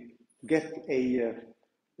actually get a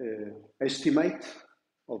estimate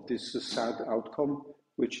of this sad outcome,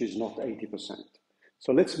 which is not 80%.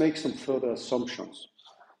 So let's make some further assumptions.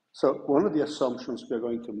 So one of the assumptions we're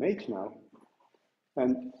going to make now,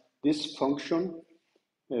 and this function,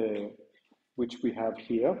 which we have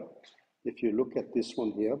here, if you look at this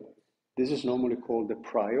one here, this is normally called the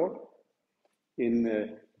prior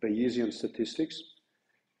in Bayesian statistics.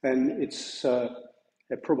 And it's a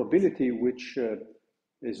probability which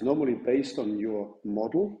is normally based on your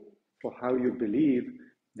model for how you believe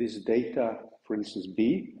this data, for instance,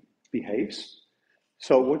 B, behaves.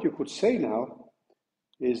 So what you could say now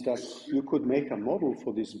is that you could make a model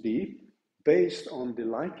for this B based on the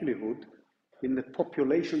likelihood in the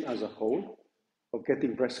population as a whole of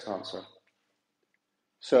getting breast cancer.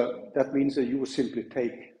 So that means that you will simply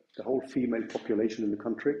take the whole female population in the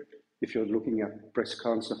country, if you're looking at breast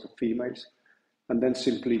cancer for females, and then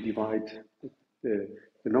simply divide the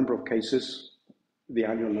number of cases, the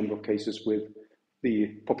annual number of cases with the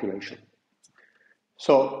population.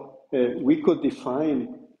 So we could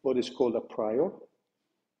define what is called a prior.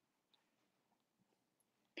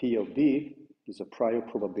 P of B is a prior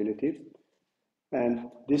probability. And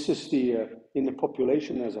this is the, in the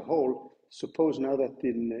population as a whole, suppose now that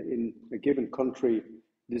in a given country,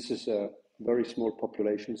 this is a very small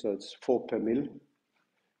population, so it's 4 per mil.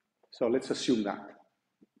 So let's assume that.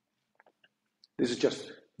 This is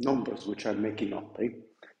just numbers which I'm making up. Eh?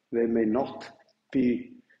 They may not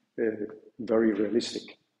be very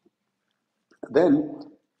realistic. Then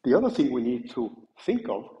the other thing we need to think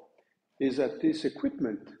of is that this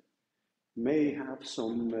equipment may have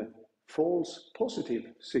some false positive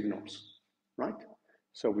signals, right?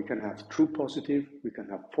 So we can have true positive, we can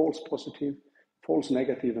have false positive, false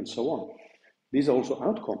negative, and so on. These are also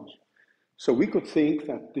outcomes. So we could think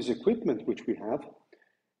that this equipment which we have,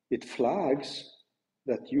 it flags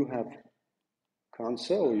that you have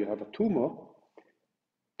cancer or you have a tumor,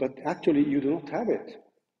 but actually you do not have it.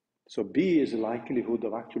 So B is the likelihood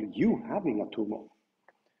of actually you having a tumor.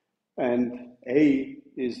 And A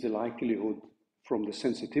is the likelihood from the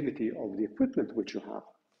sensitivity of the equipment which you have.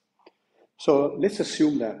 So let's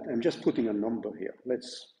assume that, I'm just putting a number here.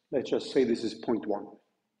 Let's just say this is 0.1.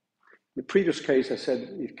 The previous case, I said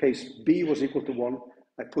if case B was equal to 1,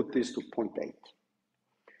 I put this to 0.8.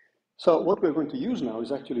 So what we're going to use now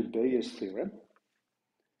is actually Bayes' theorem.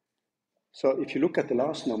 So if you look at the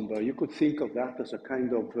last number, you could think of that as a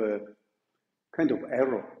kind of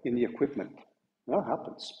error in the equipment. That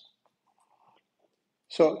happens.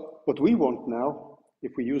 So what we want now,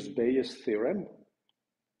 if we use Bayes' theorem,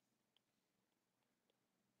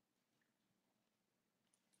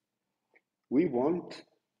 we want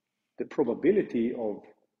the probability of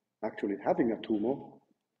actually having a tumor,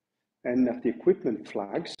 and that the equipment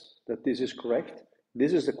flags that this is correct.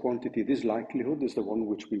 This is the quantity, this likelihood is the one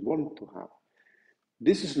which we want to have.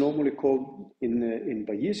 This is normally called, in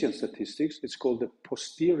Bayesian statistics, it's called the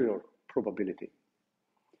posterior probability.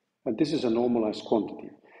 And this is a normalized quantity.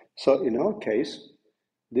 So in our case,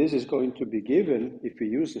 this is going to be given, if we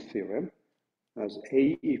use the theorem, as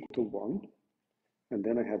A equal to 1, and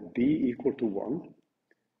then I have B equal to 1,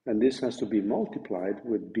 and this has to be multiplied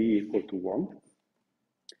with B equal to 1.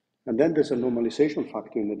 And then there's a normalization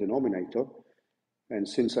factor in the denominator, and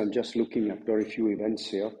since I'm just looking at very few events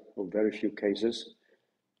here, or very few cases,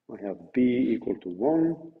 I have B equal to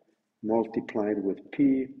 1 multiplied with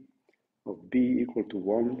P of B equal to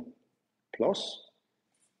 1 plus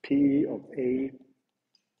P of A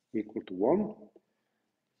equal to 1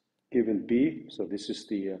 given B, so this is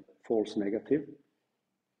the false negative,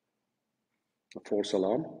 a false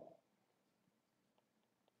alarm.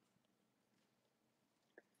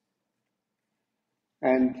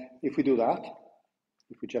 And if we do that,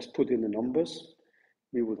 if we just put in the numbers,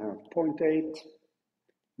 we would have 0.8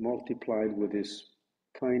 multiplied with this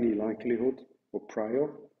tiny likelihood or prior,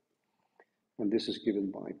 and this is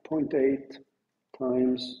given by 0.8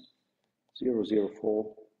 times 0.004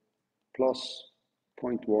 plus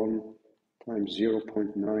 0.1 times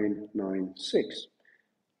 0.996.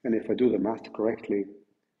 And if I do the math correctly,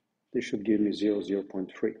 this should give me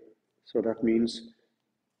 0.3. So that means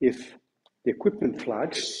if the equipment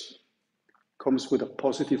flag comes with a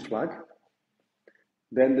positive flag,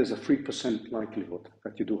 then there's a 3% likelihood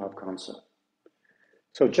that you do have cancer.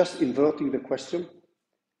 So just inverting the question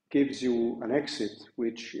gives you an exit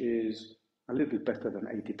which is a little bit better than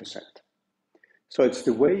 80%. So it's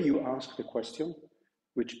the way you ask the question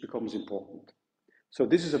which becomes important. So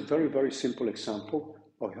this is a very, very simple example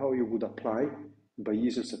of how you would apply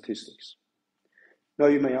Bayesian statistics. Now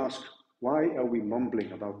you may ask, why are we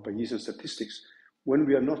mumbling about Bayesian statistics when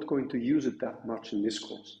we are not going to use it that much in this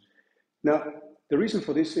course? Now, the reason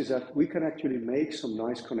for this is that we can actually make some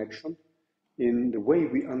nice connection in the way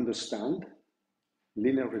we understand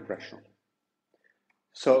linear regression.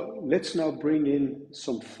 So let's now bring in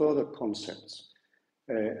some further concepts.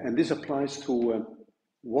 And this applies to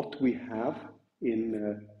what we have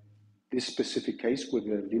in this specific case with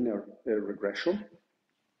the linear regression.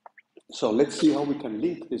 So let's see how we can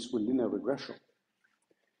link this with linear regression.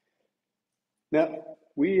 Now,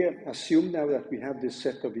 we assume now that we have this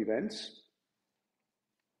set of events.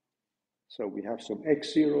 So we have some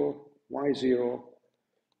x0, y0,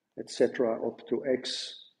 etc. up to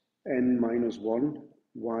xn minus 1,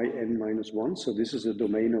 yn minus 1. So this is the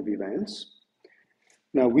domain of events.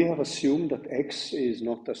 Now we have assumed that x is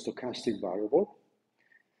not a stochastic variable.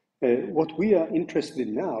 What we are interested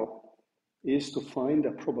in now is to find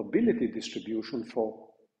a probability distribution for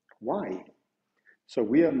y. So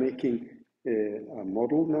we are making a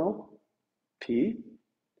model now, P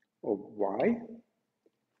of y,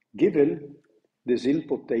 given this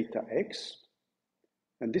input data x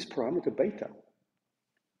and this parameter beta.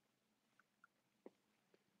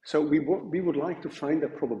 So we would like to find a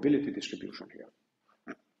probability distribution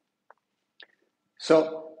here.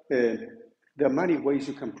 So there are many ways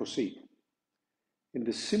you can proceed. In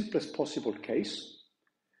the simplest possible case,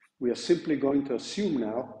 we are simply going to assume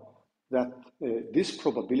now that this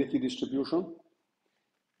probability distribution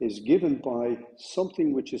is given by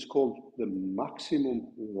something which is called the maximum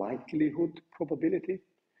likelihood probability.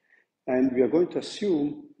 And we are going to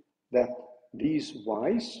assume that these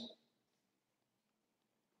y's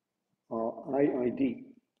are IID.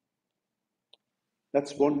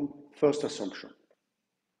 That's one first assumption.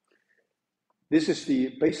 This is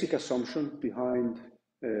the basic assumption behind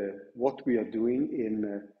what we are doing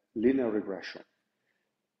in linear regression.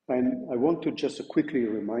 And I want to just quickly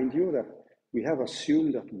remind you that we have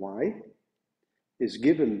assumed that y is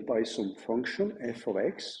given by some function f of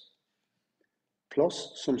x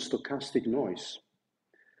plus some stochastic noise.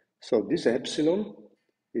 So this epsilon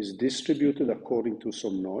is distributed according to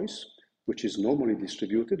some noise, which is normally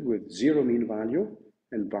distributed with 0 mean value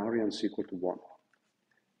and variance equal to 1.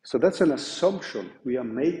 So that's an assumption we are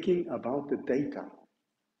making about the data.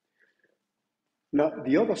 Now,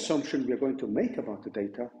 the other assumption we are going to make about the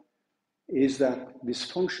data is that this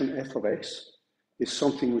function f of x is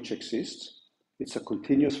something which exists. It's a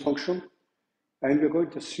continuous function, and we're going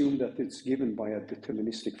to assume that it's given by a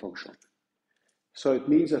deterministic function. So it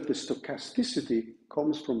means that the stochasticity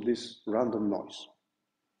comes from this random noise.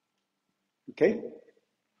 Okay?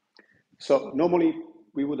 So normally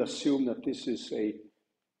we would assume that this is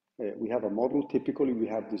we have a model. Typically we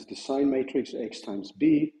have this design matrix x times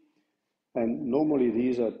b, and normally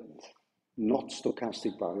these are not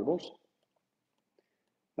stochastic variables.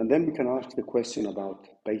 And then we can ask the question about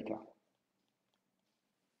beta.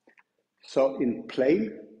 So in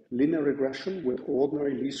plain linear regression with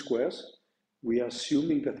ordinary least squares, we are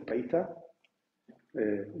assuming that beta,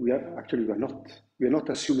 we are not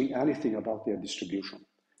assuming anything about their distribution.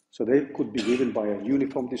 So they could be given by a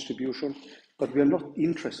uniform distribution, but we are not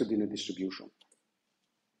interested in a distribution.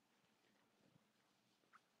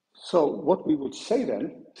 So what we would say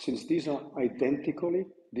then, since these are identically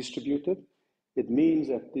distributed, it means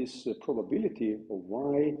that this probability of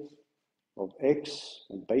y of x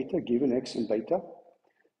and beta, given x and beta,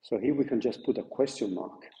 so here we can just put a question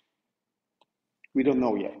mark. We don't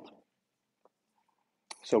know yet.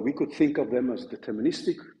 So we could think of them as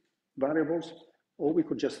deterministic variables, or we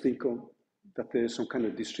could just think of that there is some kind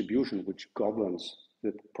of distribution which governs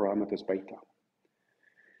the parameters beta.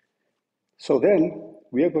 So then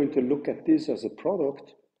we are going to look at this as a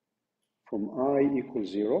product from I equals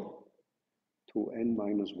 0 to n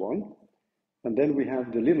minus 1. And then we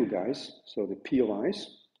have the little guys, so the p of i's.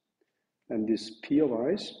 And these p of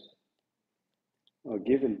i's are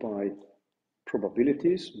given by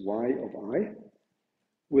probabilities y of I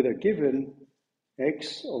with a given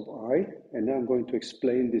x of I. And now I'm going to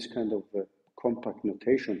explain this kind of compact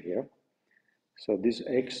notation here. So this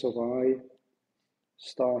x of I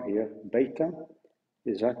star here, beta,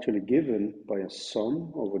 is actually given by a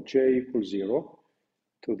sum over j equals 0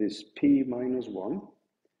 to this p minus 1.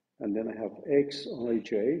 And then I have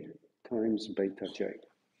xij times beta j.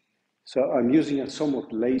 So I'm using a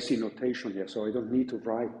somewhat lazy notation here, so I don't need to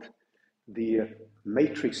write the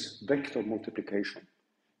matrix vector multiplication.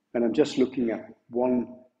 And I'm just looking at one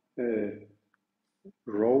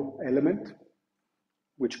row element,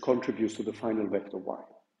 which contributes to the final vector y.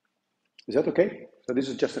 Is that okay? So this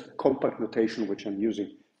is just a compact notation which I'm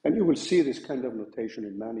using. And you will see this kind of notation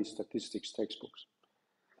in many statistics textbooks.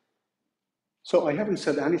 So I haven't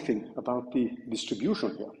said anything about the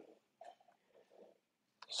distribution here.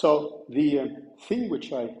 So the thing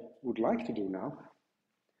which I would like to do now,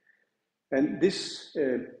 and this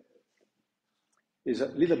is a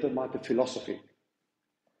little bit about the philosophy.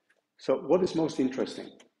 So what is most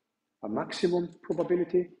interesting? A maximum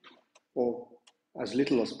probability or as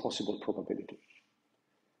little as possible probability?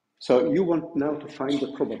 So you want now to find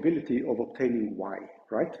the probability of obtaining y,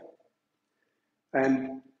 right?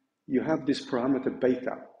 And you have this parameter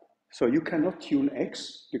beta. So you cannot tune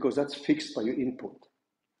x because that's fixed by your input,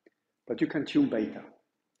 but you can tune beta.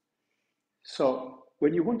 So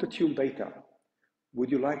when you want to tune beta,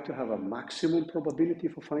 would you like to have a maximum probability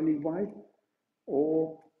for finding y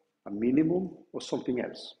or a minimum or something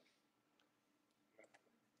else?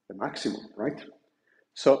 The maximum, right?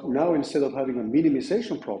 So now instead of having a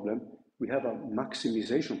minimization problem, we have a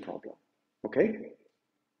maximization problem, okay?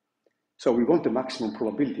 So we want the maximum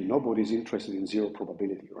probability. Nobody's interested in zero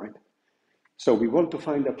probability, right? So we want to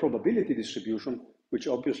find a probability distribution which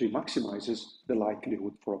obviously maximizes the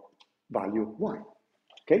likelihood for value y,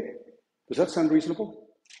 okay? Does that sound reasonable?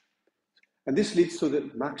 And this leads to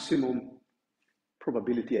the maximum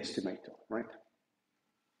probability estimator, right?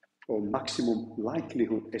 Or maximum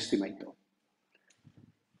likelihood estimator.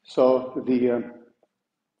 So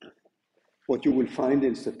what you will find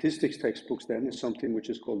in statistics textbooks then is something which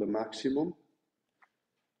is called the maximum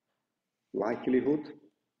likelihood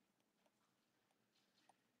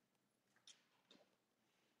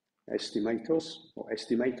estimators or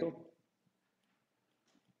estimator.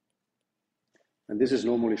 And this is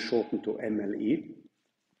normally shortened to MLE.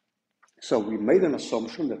 So we made an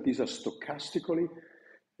assumption that these are stochastically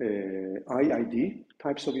IID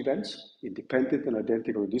types of events, independent and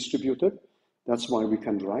identically distributed. That's why we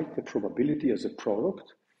can write the probability as a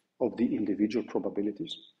product of the individual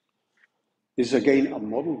probabilities. This is again a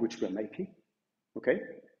model which we're making, okay?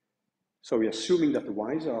 So we're assuming that the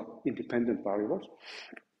y's are independent variables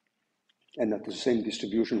and that the same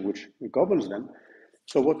distribution which governs them.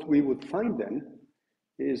 So what we would find then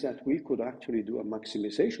is that we could actually do a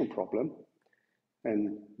maximization problem,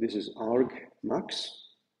 and this is arg max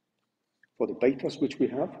for the betas which we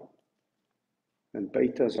have. And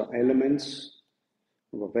betas are elements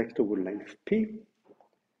of a vector with length p.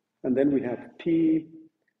 And then we have p,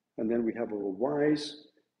 and then we have our y's.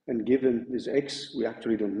 And given this x, we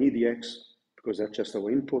actually don't need the x because that's just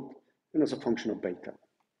our input, and as a function of beta.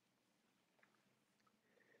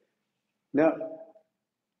 Now,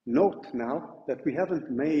 note now that we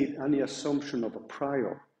haven't made any assumption of a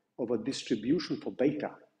prior of a distribution for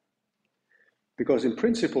beta. Because in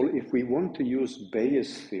principle, if we want to use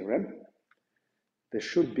Bayes' theorem, there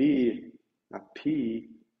should be a p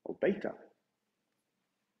of beta.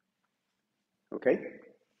 Okay?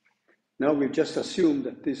 Now we've just assumed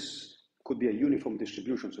that this could be a uniform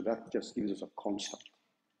distribution, so that just gives us a constant.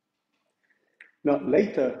 Now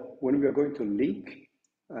later, when we are going to link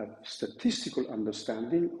a statistical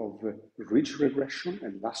understanding of ridge regression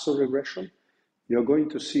and lasso regression, you're going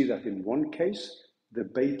to see that in one case, the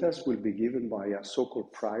betas will be given by a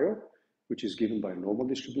so-called prior, which is given by a normal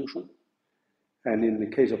distribution. And in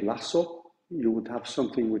the case of lasso, you would have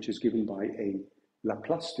something which is given by a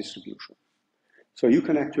Laplace distribution. So you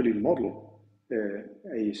can actually model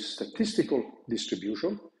a statistical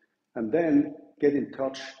distribution and then get in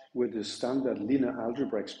touch with the standard linear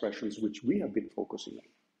algebra expressions which we have been focusing on.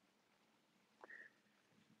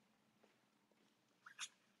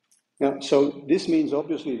 Now, so this means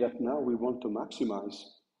obviously that now we want to maximize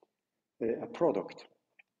a product.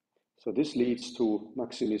 So this leads to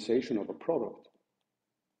maximization of a product.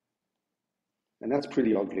 And that's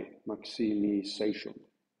pretty ugly, maximization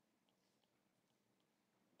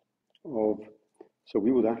of, so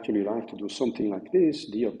we would actually like to do something like this,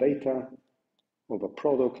 d of beta of a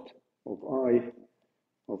product of I,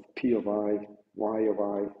 of p of I, y of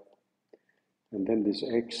I, and then this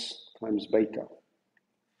x times beta.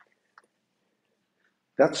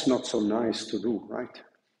 That's not so nice to do, right?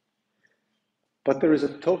 But there is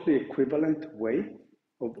a totally equivalent way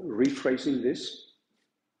of rephrasing this,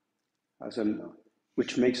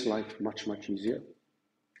 which makes life much, much easier.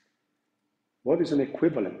 What is an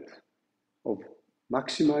equivalent of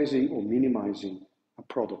maximizing or minimizing a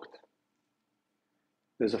product?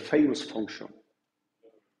 There's a famous function.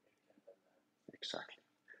 Exactly.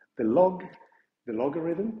 The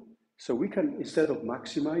logarithm. So we can, instead of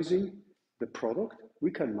maximizing the product, we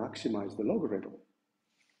can maximize the logarithm.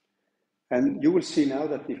 And you will see now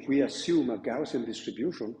that if we assume a Gaussian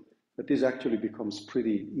distribution, that this actually becomes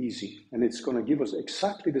pretty easy. And it's going to give us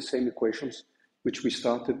exactly the same equations which we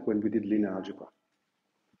started when we did linear algebra.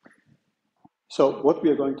 So what we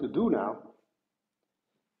are going to do now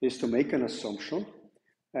is to make an assumption.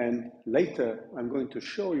 And later, I'm going to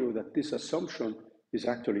show you that this assumption is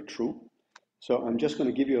actually true. So I'm just going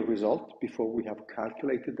to give you a result before we have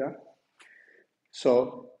calculated that.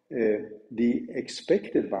 So the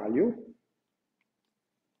expected value,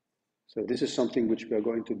 so this is something which we are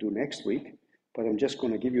going to do next week, but I'm just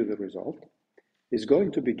going to give you the result, is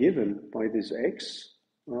going to be given by this x,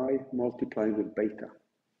 I multiplied with beta.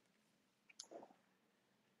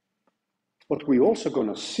 What we're also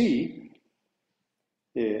going to see,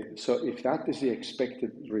 so if that is the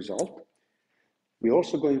expected result, we're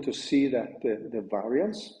also going to see that the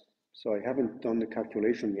variance, so I haven't done the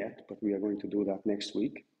calculation yet, but we are going to do that next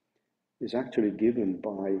week, is actually given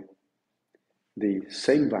by the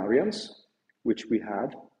same variance which we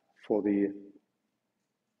have for the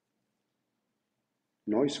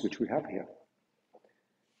noise which we have here.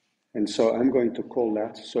 And so I'm going to call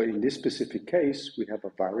that, so in this specific case, we have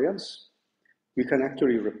a variance. We can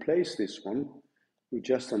actually replace this one with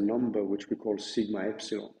just a number which we call sigma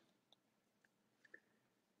epsilon.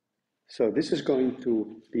 So this is going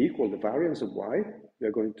to be equal to the variance of y.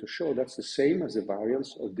 We're going to show that's the same as the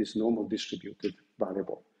variance of this normal distributed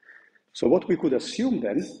variable. So what we could assume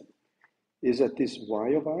then is that this y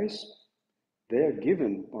of i's, they are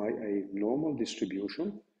given by a normal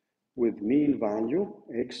distribution with mean value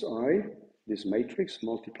xi, this matrix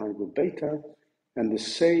multiplied with beta, and the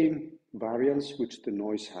same variance which the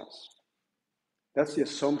noise has. That's the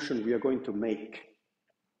assumption we are going to make.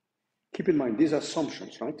 Keep in mind, these are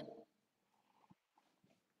assumptions, right?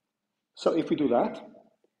 So if we do that,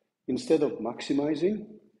 instead of maximizing,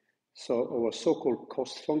 so our so-called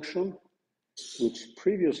cost function, which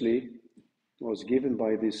previously was given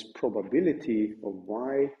by this probability of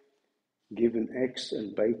y given x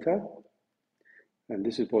and beta, and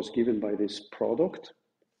this was given by this product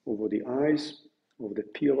over the i's, over the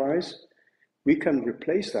p of i's, we can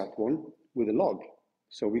replace that one with a log.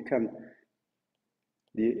 So we can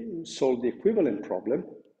solve the equivalent problem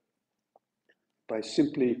by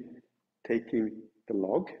simply taking the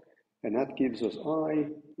log, and that gives us I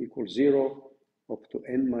equals 0 up to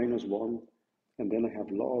n minus 1, and then I have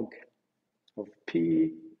log of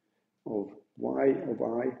p of y of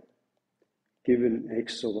I given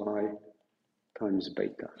x of I times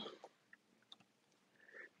beta.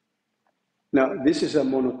 Now, this is a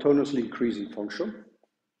monotonously increasing function.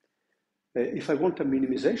 If I want a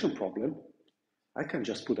minimization problem, I can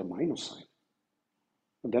just put a minus sign.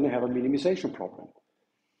 And then I have a minimization problem.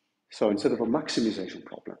 So instead of a maximization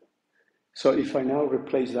problem. So if I now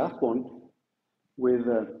replace that one with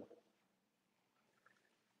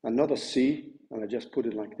another c, and I just put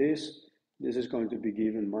it like this is going to be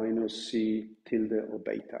given minus c tilde or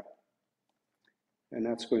beta. And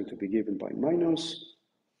that's going to be given by minus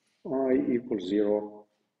I equals 0,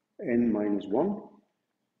 n minus 1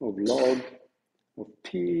 of log of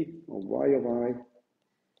p of y of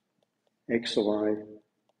I, x of I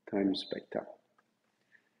times beta.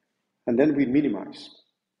 And then we minimize.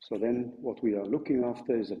 So then what we are looking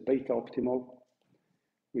after is a beta optimal,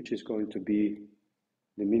 which is going to be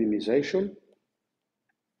the minimization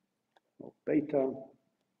of beta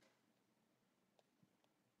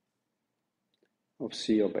of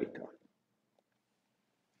c or beta.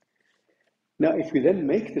 Now, if we then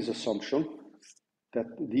make this assumption that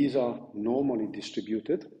these are normally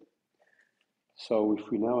distributed, so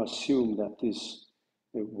if we now assume that this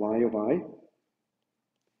y of I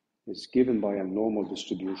is given by a normal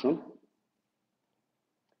distribution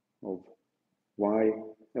of y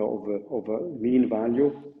of a mean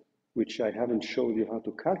value, which I haven't showed you how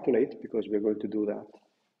to calculate because we're going to do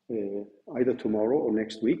that either tomorrow or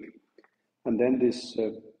next week. And then this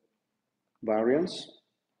variance,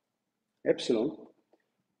 epsilon,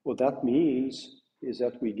 what that means is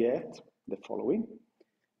that we get the following.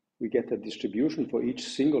 We get a distribution for each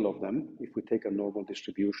single of them, if we take a normal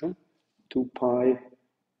distribution, 2 pi,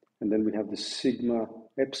 and then we have the sigma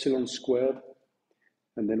epsilon squared,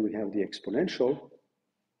 and then we have the exponential,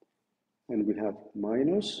 and we have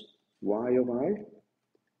minus y of I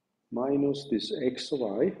minus this x of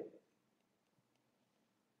I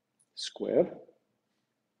squared,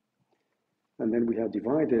 and then we have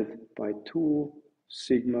divided by 2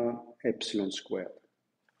 sigma epsilon squared.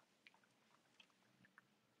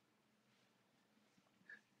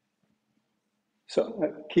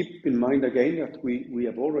 So keep in mind again that we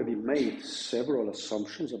have already made several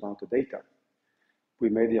assumptions about the data. We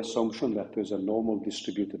made the assumption that there's a normal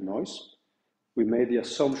distributed noise. We made the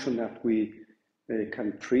assumption that we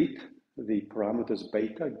can treat the parameters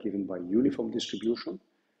beta given by uniform distribution.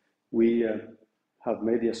 We have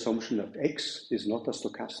made the assumption that x is not a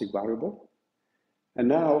stochastic variable. And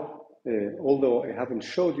now, although I haven't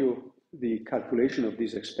showed you the calculation of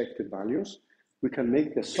these expected values, we can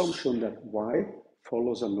make the assumption that y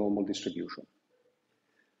follows a normal distribution.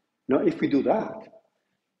 Now, if we do that,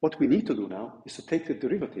 what we need to do now is to take the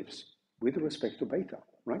derivatives with respect to beta,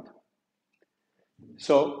 right?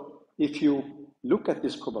 So if you look at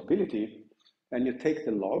this probability and you take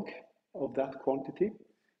the log of that quantity,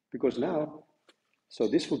 because now, so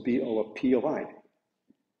this would be our P of I.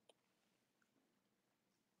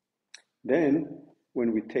 Then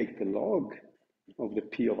when we take the log of the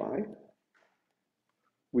P of I,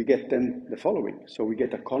 we get then the following. So we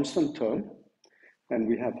get a constant term and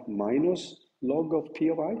we have minus log of P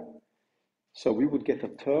of I. So we would get a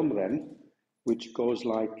term then, which goes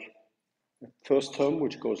like, first term,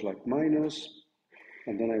 which goes like minus,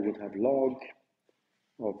 and then I would have log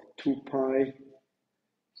of 2 pi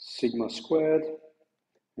sigma squared,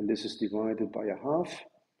 and this is divided by a half.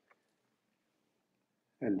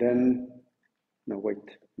 And then, no wait,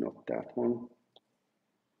 not that one.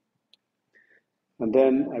 And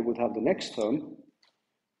then I would have the next term,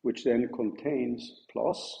 which then contains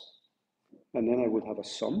plus, and then I would have a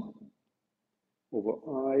sum over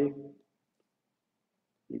I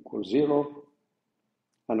equals 0.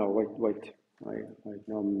 Oh no, wait, I'm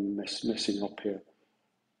now messing up here.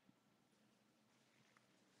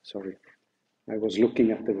 Sorry, I was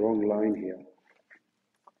looking at the wrong line here.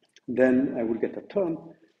 Then I will get a term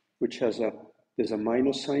which has there's a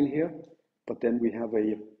minus sign here, but then we have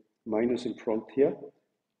a minus in front here.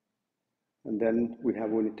 And then we have,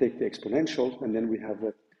 when we take the exponential, and then we have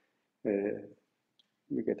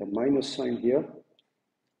we get a minus sign here,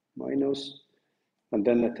 minus, and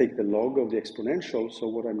then I take the log of the exponential. So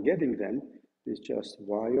what I'm getting then is just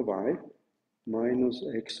y of I minus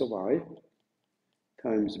x of I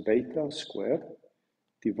times beta squared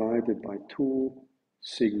divided by 2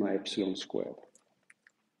 sigma epsilon squared.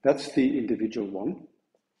 That's the individual one.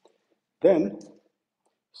 Then,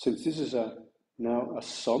 since this is now a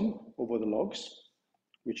sum over the logs,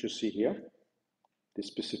 which you see here, this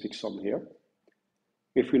specific sum here,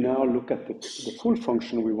 if we now look at the full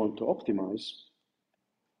function we want to optimize,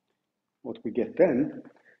 what we get then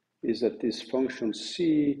is that this function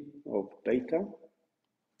c of beta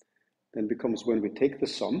then becomes, when we take the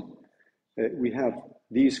sum, we have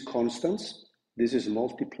these constants. This is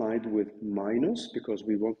multiplied with minus because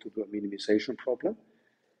we want to do a minimization problem.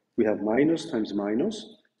 We have minus times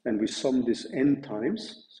minus, and we sum this n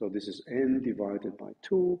times. So this is n divided by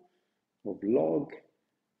 2 of log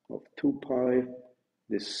of 2 pi,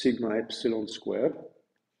 this sigma epsilon squared.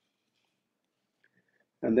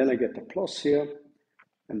 And then I get a plus here,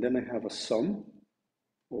 and then I have a sum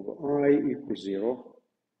over I equals 0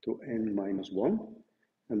 to n minus 1.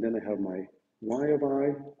 And then I have my y of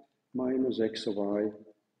I minus x of I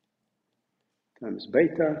times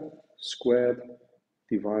beta squared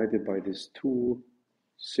divided by this 2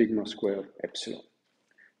 sigma squared epsilon.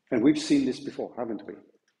 And we've seen this before, haven't we?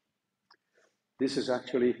 This is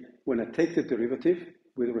actually when I take the derivative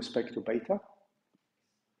with respect to beta.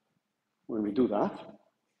 When we do that,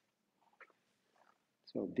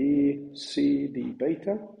 so dc d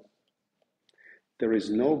beta, there is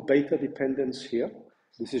no beta dependence here.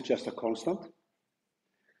 This is just a constant.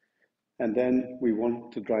 And then we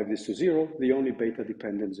want to drive this to 0. The only beta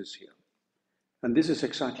dependence is here. And this is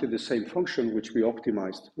exactly the same function which we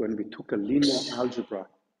optimized when we took a linear algebra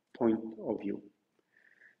point of view.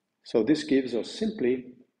 So this gives us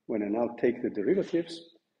simply, when I now take the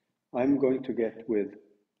derivatives, I'm going to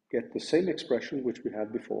get the same expression which we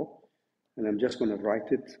had before, and I'm just going to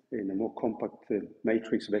write it in a more compact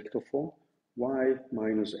matrix vector form, y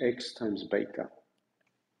minus x times beta.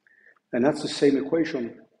 And that's the same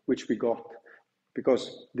equation which we got,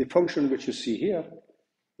 because the function which you see here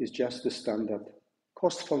is just the standard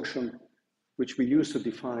cost function which we use to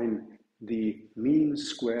define the mean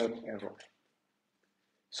squared error.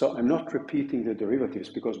 So I'm not repeating the derivatives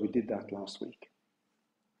because we did that last week.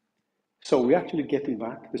 So we're actually getting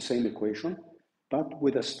back the same equation, but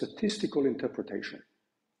with a statistical interpretation.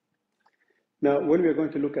 Now, when we're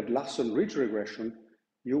going to look at Lassonde ridge regression,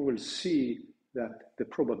 you will see that the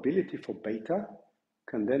probability for beta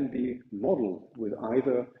can then be modeled with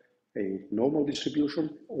either a normal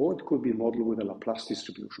distribution or it could be modeled with a Laplace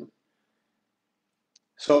distribution.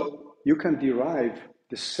 So you can derive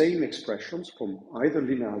the same expressions from either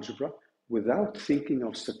linear algebra without thinking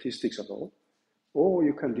of statistics at all, or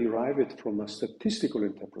you can derive it from a statistical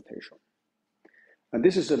interpretation. And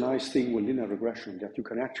this is a nice thing with linear regression, that you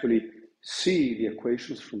can actually see the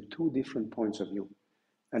equations from two different points of view.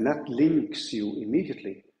 And that links you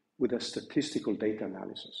immediately with a statistical data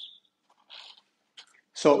analysis.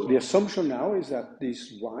 So the assumption now is that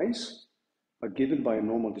these y's are given by a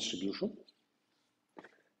normal distribution.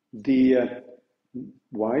 The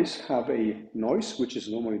y's have a noise which is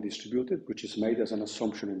normally distributed, which is made as an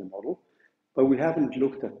assumption in the model, but we haven't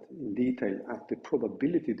looked at in detail at the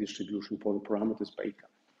probability distribution for the parameters beta.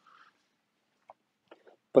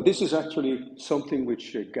 But this is actually something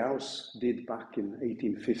which Gauss did back in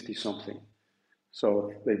 1850 something.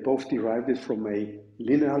 So they both derived it from a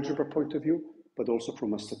linear algebra point of view, but also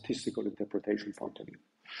from a statistical interpretation point of view.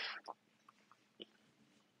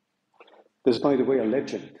 There's, by the way, a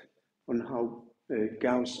legend on how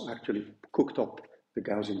Gauss actually cooked up the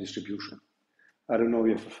Gaussian distribution. I don't know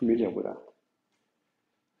if you're familiar with that.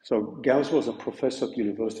 So Gauss was a professor at the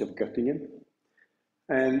University of Göttingen.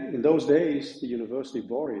 And in those days, the university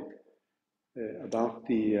worried about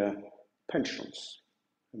the pensions.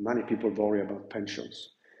 Many people worry about pensions.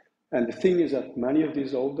 And the thing is that many of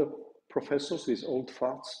these older professors, these old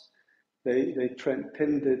farts, they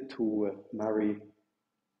tended to marry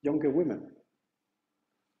younger women,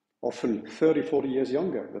 often 30, 40 years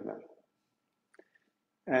younger than them.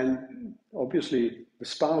 And obviously, the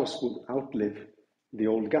spouse would outlive the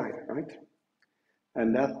old guy, right?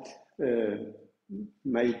 And that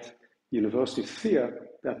made university fear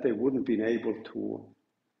that they wouldn't be able to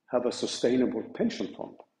have a sustainable pension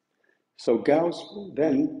fund. So Gauss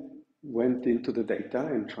then went into the data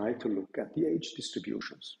and tried to look at the age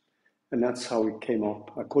distributions. And that's how it came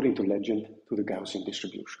up, according to legend, to the Gaussian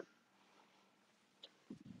distribution.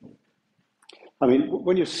 I mean,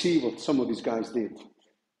 when you see what some of these guys did,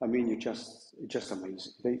 I mean, it's just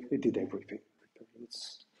amazing. They did everything.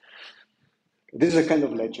 This is a kind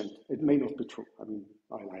of legend. It may not be true. I mean,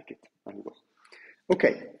 I like it anyway.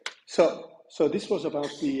 Okay, so this was about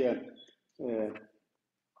the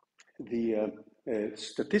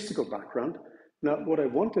statistical background. Now, what I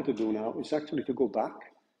wanted to do now is actually to go back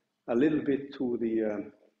a little bit to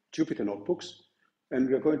the Jupyter notebooks, and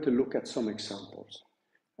we are going to look at some examples.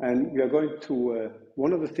 And we are going to,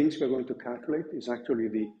 one of the things we are going to calculate is actually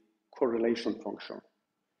the correlation function.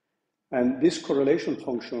 And this correlation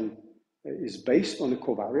function is based on the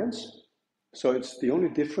covariance. So it's the only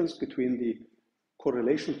difference between the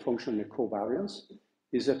correlation function and the covariance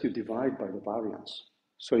is that you divide by the variance.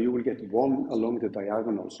 So you will get 1 along the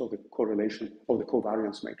diagonals of the correlation of the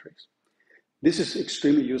covariance matrix. This is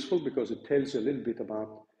extremely useful because it tells you a little bit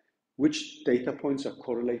about which data points are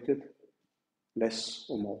correlated less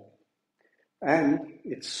or more. And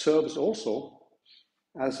it serves also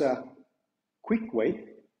as a quick way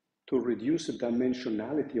to reduce the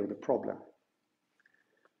dimensionality of the problem.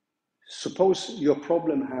 Suppose your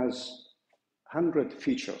problem has 100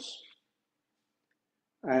 features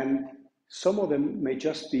and some of them may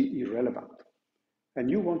just be irrelevant. And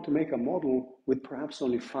you want to make a model with perhaps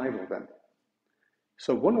only 5 of them.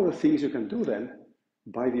 So one of the things you can do then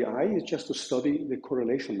by the eye is just to study the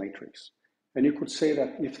correlation matrix. And you could say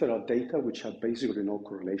that if there are data which have basically no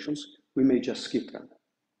correlations, we may just skip them.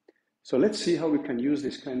 So let's see how we can use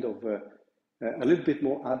this kind of a little bit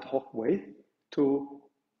more ad hoc way to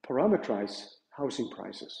parameterize housing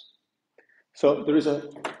prices. So there is an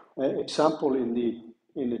example in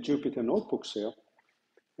the Jupyter notebooks here,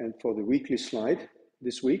 and for the weekly slide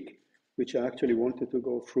this week, which I actually wanted to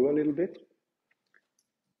go through a little bit.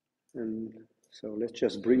 And so let's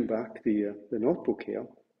just bring back the notebook here.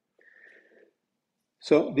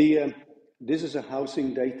 So this is a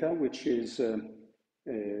housing data which is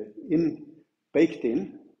baked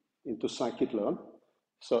into scikit-learn.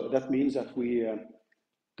 So that means that we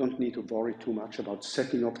don't need to worry too much about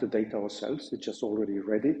setting up the data ourselves. It's just already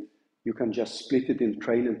ready. You can just split it in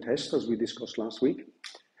train and test, as we discussed last week.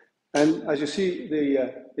 And as you see,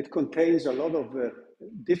 it contains a lot of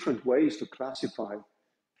different ways to classify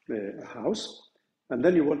a house. And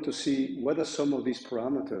then you want to see whether some of these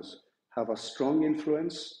parameters have a strong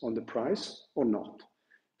influence on the price or not.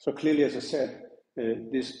 So clearly, as I said,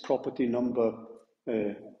 this property number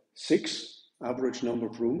 6, average number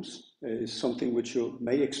of rooms, is something which you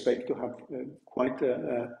may expect to have quite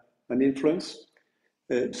an influence.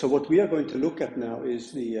 So what we are going to look at now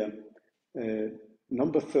is the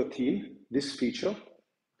number 13, this feature,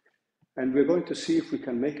 and we're going to see if we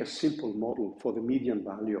can make a simple model for the median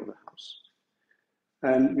value of the house.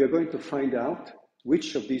 And we're going to find out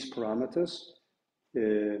which of these parameters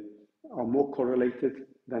are more correlated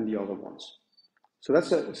than the other ones. So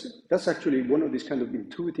that's actually one of these kind of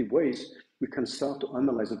intuitive ways we can start to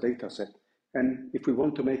analyze a data set. And if we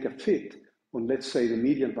want to make a fit on, let's say, the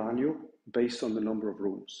median value based on the number of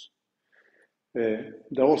rooms. There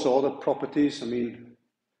are also other properties. I mean,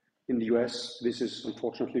 in the US, this is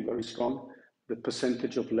unfortunately very strong. The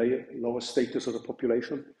percentage of lower status of the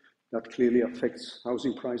population, that clearly affects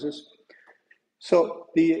housing prices. So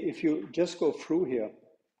if you just go through here,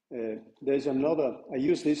 there's another, I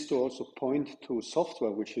use this to also point to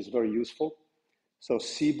software, which is very useful. So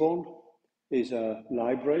Seaborn is a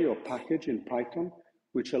library or package in Python,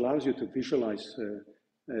 which allows you to visualize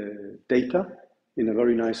data in a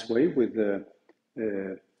very nice way with,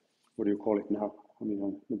 what do you call it now? I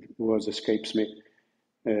mean, the words escapes me.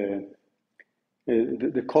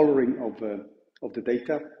 The coloring of the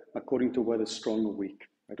data according to whether strong or weak.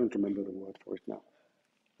 I don't remember the word for it now.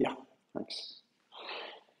 Yeah, thanks.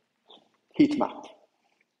 Heat map.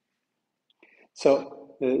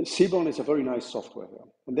 So Seaborn is a very nice software here.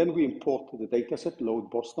 And then we import the dataset, load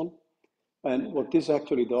Boston. And what this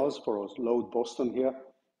actually does for us, load Boston here,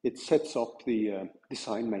 it sets up the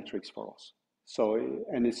design matrix for us. So,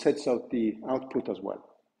 and it sets out the output as well.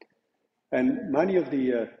 And many of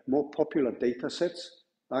the more popular datasets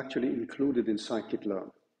are actually included in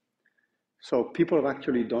scikit-learn. So people have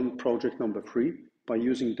actually done project number 3 by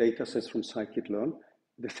using datasets from scikit-learn.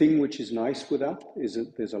 The thing which is nice with that is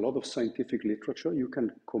that there's a lot of scientific literature you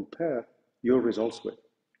can compare your results with.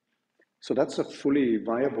 So that's a fully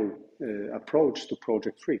viable approach to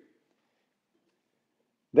project 3.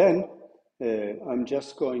 Then I'm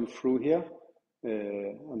just going through here.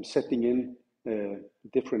 I'm setting in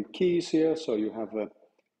different keys here. So you have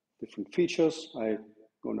different features. I'm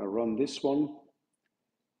gonna run this one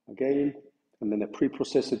again. And then I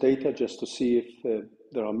pre-process the data just to see if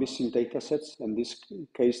there are missing data sets. In this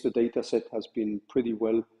case, the data set has been pretty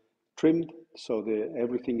well trimmed, so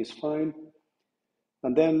everything is fine.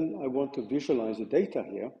 And then I want to visualize the data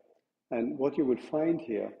here. And what you will find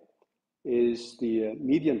here is the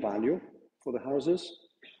median value for the houses.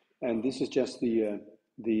 And this is just the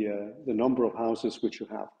number of houses which you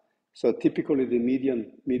have. So typically the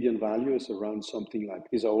median value is around something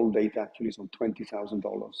like, these are all data actually is on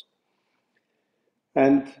 $20,000.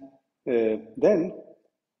 And then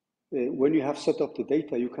when you have set up the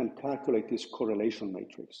data, you can calculate this correlation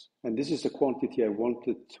matrix. And this is the quantity I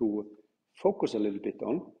wanted to focus a little bit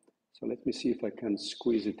on. So let me see if I can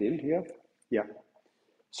squeeze it in here. Yeah.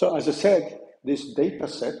 So as I said, this data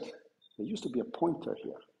set, there used to be a pointer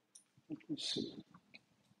here. Let me see.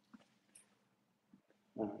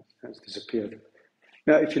 It has disappeared.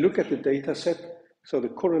 Now, if you look at the data set, so the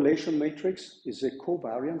correlation matrix is a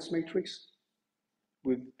covariance matrix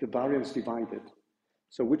with the variance divided.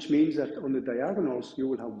 So which means that on the diagonals, you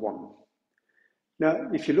will have 1. Now,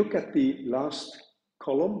 if you look at the last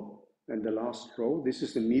column and the last row, this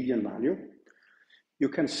is the median value. You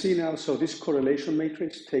can see now, so this correlation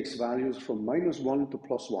matrix takes values from -1 to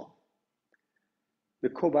 +1. The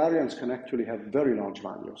covariance can actually have very large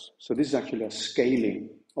values. So this is actually a scaling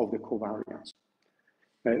of the covariance.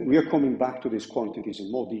 We are coming back to these quantities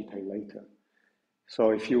in more detail later.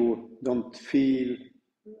 So if you don't feel,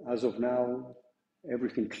 as of now,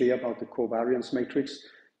 everything clear about the covariance matrix,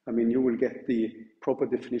 I mean, you will get the proper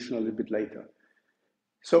definition a little bit later.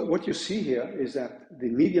 So what you see here is that the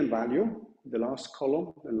median value, the last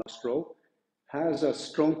column and last row, has a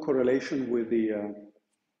strong correlation with the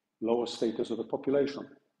lower status of the population,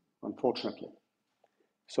 unfortunately.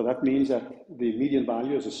 So that means that the median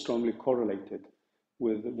value is strongly correlated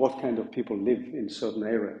with what kind of people live in certain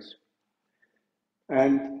areas.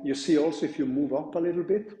 And you see also, if you move up a little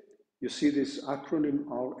bit, you see this acronym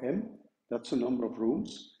RM, that's the number of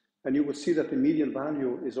rooms. And you will see that the median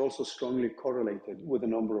value is also strongly correlated with the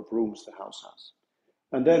number of rooms the house has.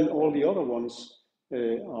 And then all the other ones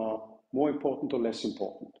are more important or less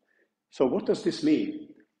important. So what does this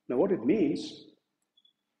mean? Now, what it means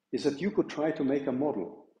is that you could try to make a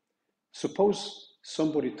model. Suppose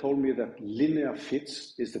somebody told me that linear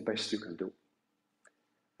fits is the best you can do.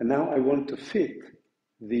 And now I want to fit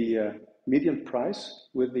the median price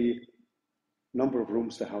with the number of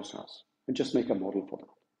rooms the house has and just make a model for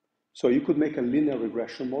that. So you could make a linear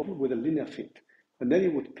regression model with a linear fit. And then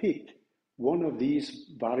you would pick one of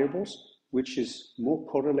these variables which is more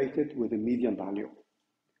correlated with the median value.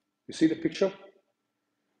 You see the picture?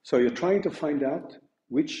 So you're trying to find out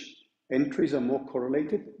which entries are more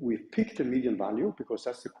correlated. We've picked the median value because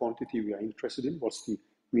that's the quantity we are interested in. What's the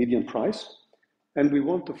median price? And we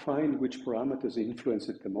want to find which parameters influence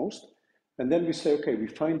it the most. And then we say, okay, we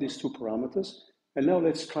find these two parameters, and now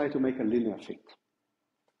let's try to make a linear fit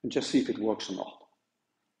and just see if it works or not.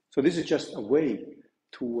 So this is just a way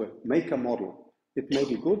to make a model. It may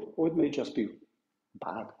be good or it may just be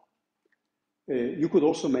bad. You could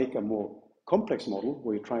also make a more complex model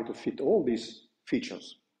where you try to fit all these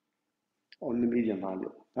features on the median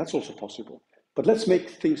value. That's also possible. But let's make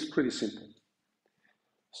things pretty simple.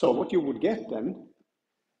 So what you would get then,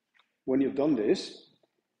 when you've done this,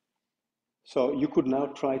 so you could now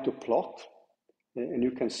try to plot, and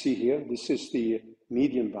you can see here, this is the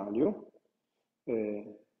median value.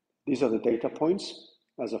 These are the data points.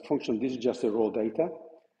 As a function, this is just the raw data.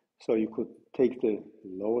 So you could take the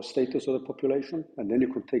lower status of the population, and then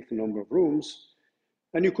you could take the number of rooms,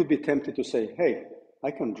 and you could be tempted to say, hey,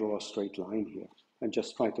 I can draw a straight line here and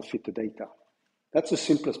just try to fit the data. That's the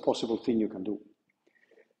simplest possible thing you can do.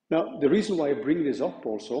 Now, the reason why I bring this up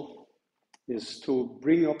also is to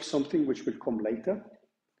bring up something which will come later,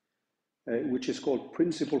 which is called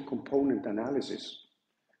principal component analysis,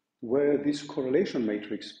 where this correlation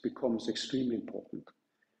matrix becomes extremely important.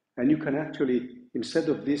 And you can actually, instead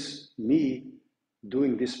of this, me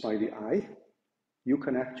doing this by the eye, you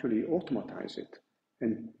can actually automatize it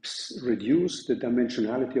and reduce the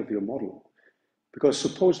dimensionality of your model. Because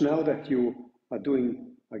suppose now that you are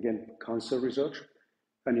doing, again, cancer research,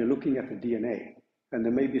 and you're looking at the DNA, and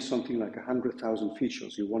there may be something like 100,000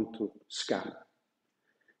 features you want to scan.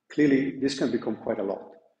 Clearly, this can become quite a lot.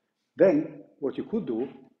 Then, what you could do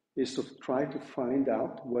is to try to find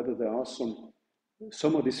out whether there are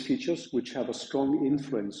some of these features which have a strong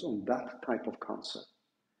influence on that type of cancer.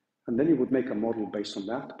 And then you would make a model based on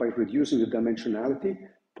that by reducing the dimensionality,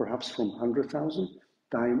 perhaps from 100,000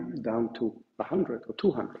 down to 100 or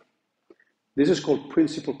 200. This is called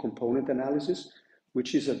principal component analysis,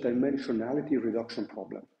 which is a dimensionality reduction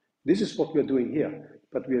problem. This is what we are doing here,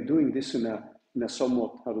 but we are doing this in a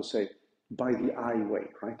somewhat, how to say, by the eye way,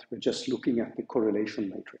 right? We're just looking at the correlation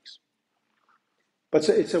matrix. But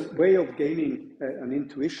it's a way of gaining an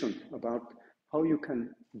intuition about how you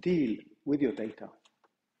can deal with your data.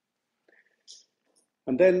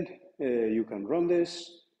 And then you can run this.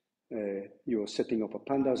 You're setting up a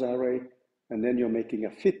pandas array, and then you're making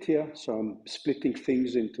a fit here. So I'm splitting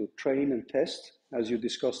things into train and test, as you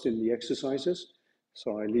discussed in the exercises.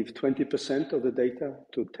 So I leave 20% of the data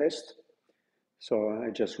to test. So I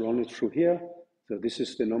just run it through here. So this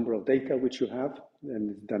is the number of data which you have,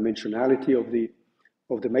 and the dimensionality of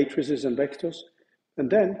the matrices and vectors. And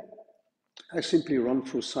then I simply run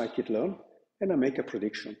through scikit-learn, and I make a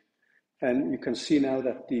prediction. And you can see now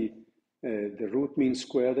that the root mean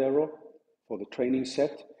squared error for the training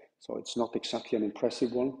set, so it's not exactly an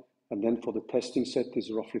impressive one. And then for the testing set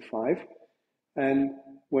is roughly 5. And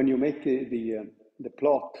when you make the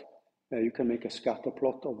plot, you can make a scatter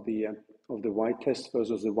plot of the Y test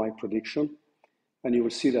versus the Y prediction, and you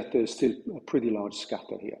will see that there's still a pretty large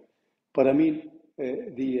scatter here. But I mean,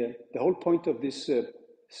 the whole point of this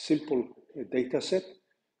simple data set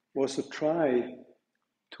was to try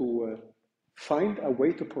to find a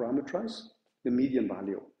way to parameterize the median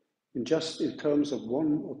value in terms of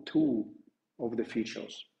 1 or 2 of the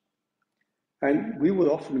features. And we would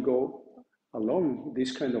often go along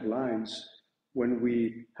these kind of lines when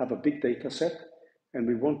we have a big data set and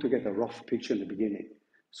we want to get a rough picture in the beginning.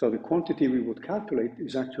 So the quantity we would calculate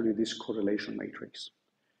is actually this correlation matrix.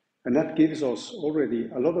 And that gives us already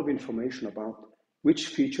a lot of information about which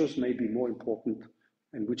features may be more important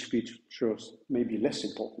and which features may be less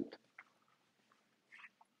important.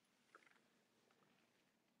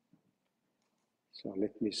 So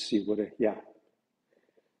let me see what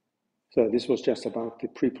So this was just about the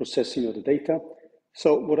pre-processing of the data.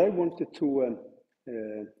 So what I wanted to,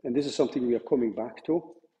 and this is something we are coming back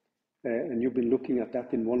to, and you've been looking at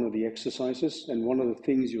that in one of the exercises, and one of the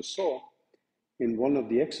things you saw in one of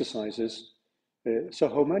the exercises, so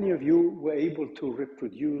how many of you were able to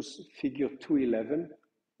reproduce figure 211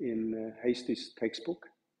 in Hasty's textbook?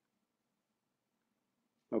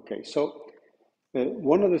 Okay, so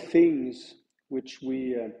one of the things which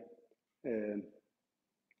we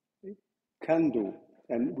can do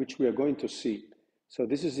and which we are going to see. So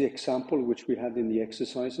this is the example which we had in the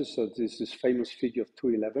exercises. So this is famous figure of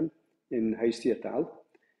 211 in Hasty et al.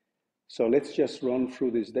 So let's just run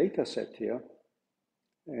through this data set here.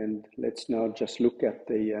 And let's now just look at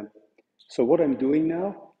the, so what I'm doing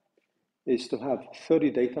now is to have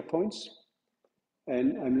 30 data points.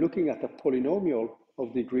 And I'm looking at a polynomial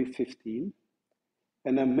of degree 15.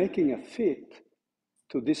 And I'm making a fit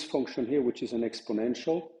to this function here, which is an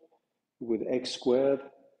exponential with x squared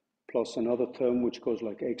plus another term which goes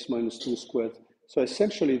like x minus 2 squared. So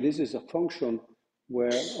essentially this is a function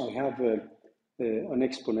where I have an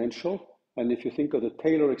exponential, and if you think of the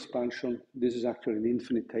Taylor expansion, this is actually an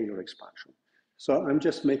infinite Taylor expansion. So I'm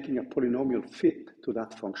just making a polynomial fit to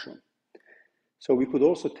that function. So we could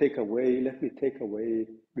also take away, we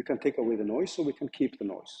can take away the noise, or we can keep the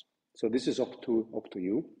noise. So this is up to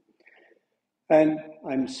you. And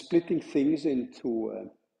I'm splitting things into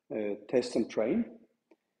test and train.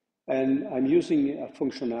 And I'm using a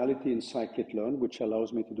functionality in scikit-learn, which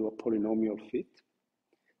allows me to do a polynomial fit.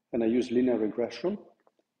 And I use linear regression.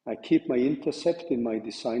 I keep my intercept in my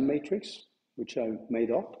design matrix, which I've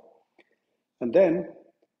made up. And then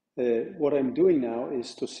what I'm doing now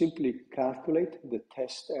is to simply calculate the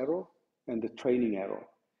test error and the training error.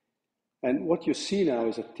 And what you see now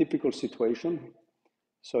is a typical situation.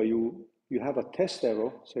 So you have a test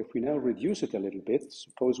error. So if we now reduce it a little bit,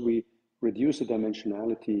 suppose we reduce the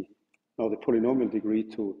dimensionality, now the polynomial degree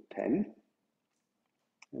to 10,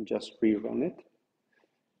 and just rerun it.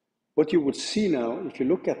 What you would see now, if you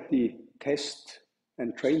look at the test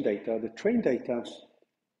and train data, the train data,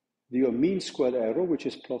 your mean squared error, which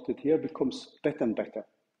is plotted here, becomes better and better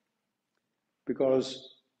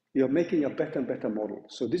because you're making a better and better model.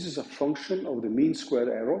 So this is a function of the mean squared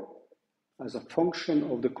error as a function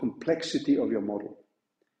of the complexity of your model.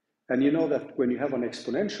 And you know that when you have an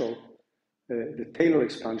exponential, the Taylor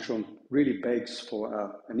expansion really begs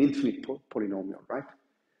for an infinite polynomial, right?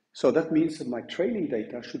 So that means that my training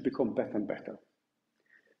data should become better and better.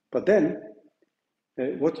 But then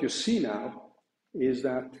what you see now is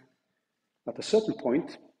that at a certain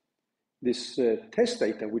point, this test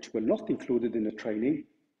data, which were not included in the training,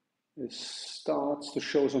 starts to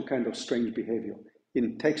show some kind of strange behavior.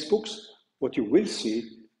 In textbooks, what you will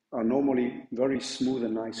see are normally very smooth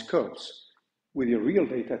and nice curves. With your real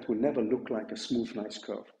data, it will never look like a smooth, nice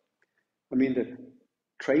curve. I mean, the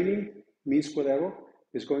training mean squared error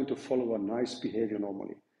is going to follow a nice behavior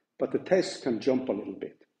normally, but the test can jump a little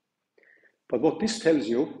bit. But what this tells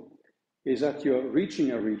you is that you're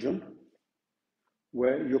reaching a region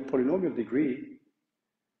where your polynomial degree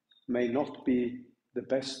may not be the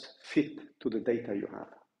best fit to the data you have.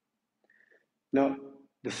 Now,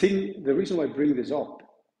 the reason why I bring this up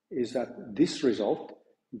is that this result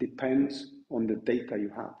depends on the data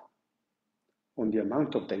you have, on the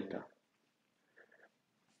amount of data.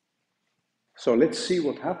 So let's see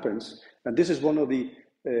what happens. And this is one of the,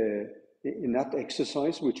 in that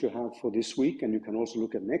exercise which you have for this week, and you can also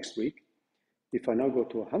look at next week. If I now go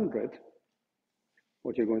to 100,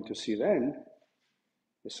 what you're going to see then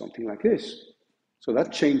is something like this. So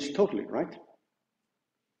that changed totally, right?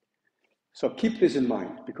 So keep this in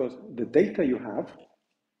mind, because the data you have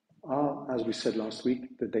are, as we said last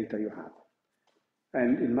week, the data you have.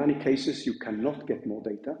 And in many cases, you cannot get more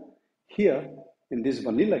data. Here, in this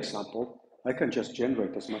vanilla example, I can just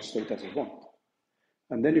generate as much data as I want.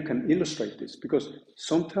 And then you can illustrate this, because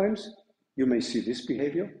sometimes you may see this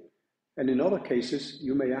behavior, and in other cases,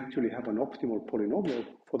 you may actually have an optimal polynomial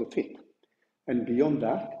for the fit. And beyond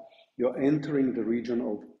that, you're entering the region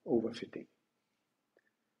of overfitting.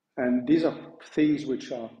 And these are things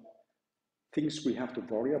which are things we have to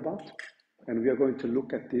worry about. And we are going to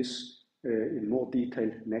look at this in more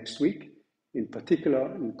detail next week, in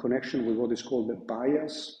particular in connection with what is called the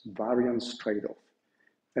bias-variance trade-off.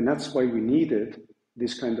 And that's why we needed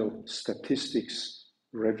this kind of statistics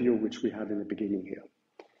review, which we had in the beginning here.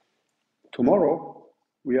 Tomorrow,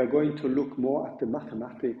 we are going to look more at the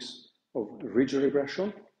mathematics of ridge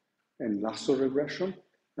regression and lasso regression.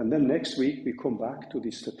 And then next week, we come back to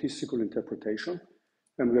the statistical interpretation.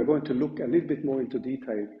 And we are going to look a little bit more into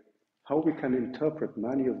detail how we can interpret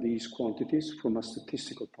many of these quantities from a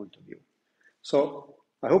statistical point of view. So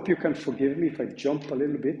I hope you can forgive me if I jump a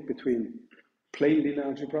little bit between plain linear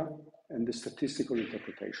algebra and the statistical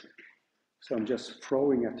interpretation. So I'm just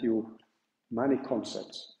throwing at you many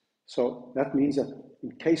concepts. So that means that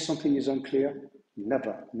in case something is unclear,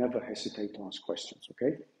 never hesitate to ask questions,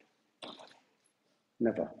 okay?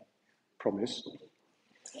 Never, promise.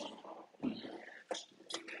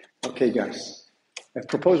 Okay, guys, I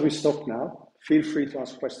propose we stop now. Feel free to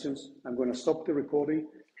ask questions. I'm going to stop the recording,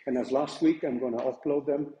 and as last week, I'm going to upload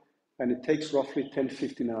them, and it takes roughly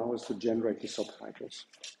 10-15 hours to generate the subtitles.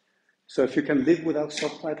 So if you can live without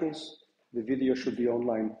subtitles, the video should be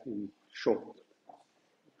online in short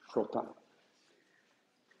time.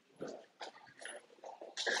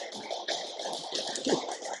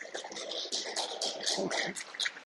 Okay.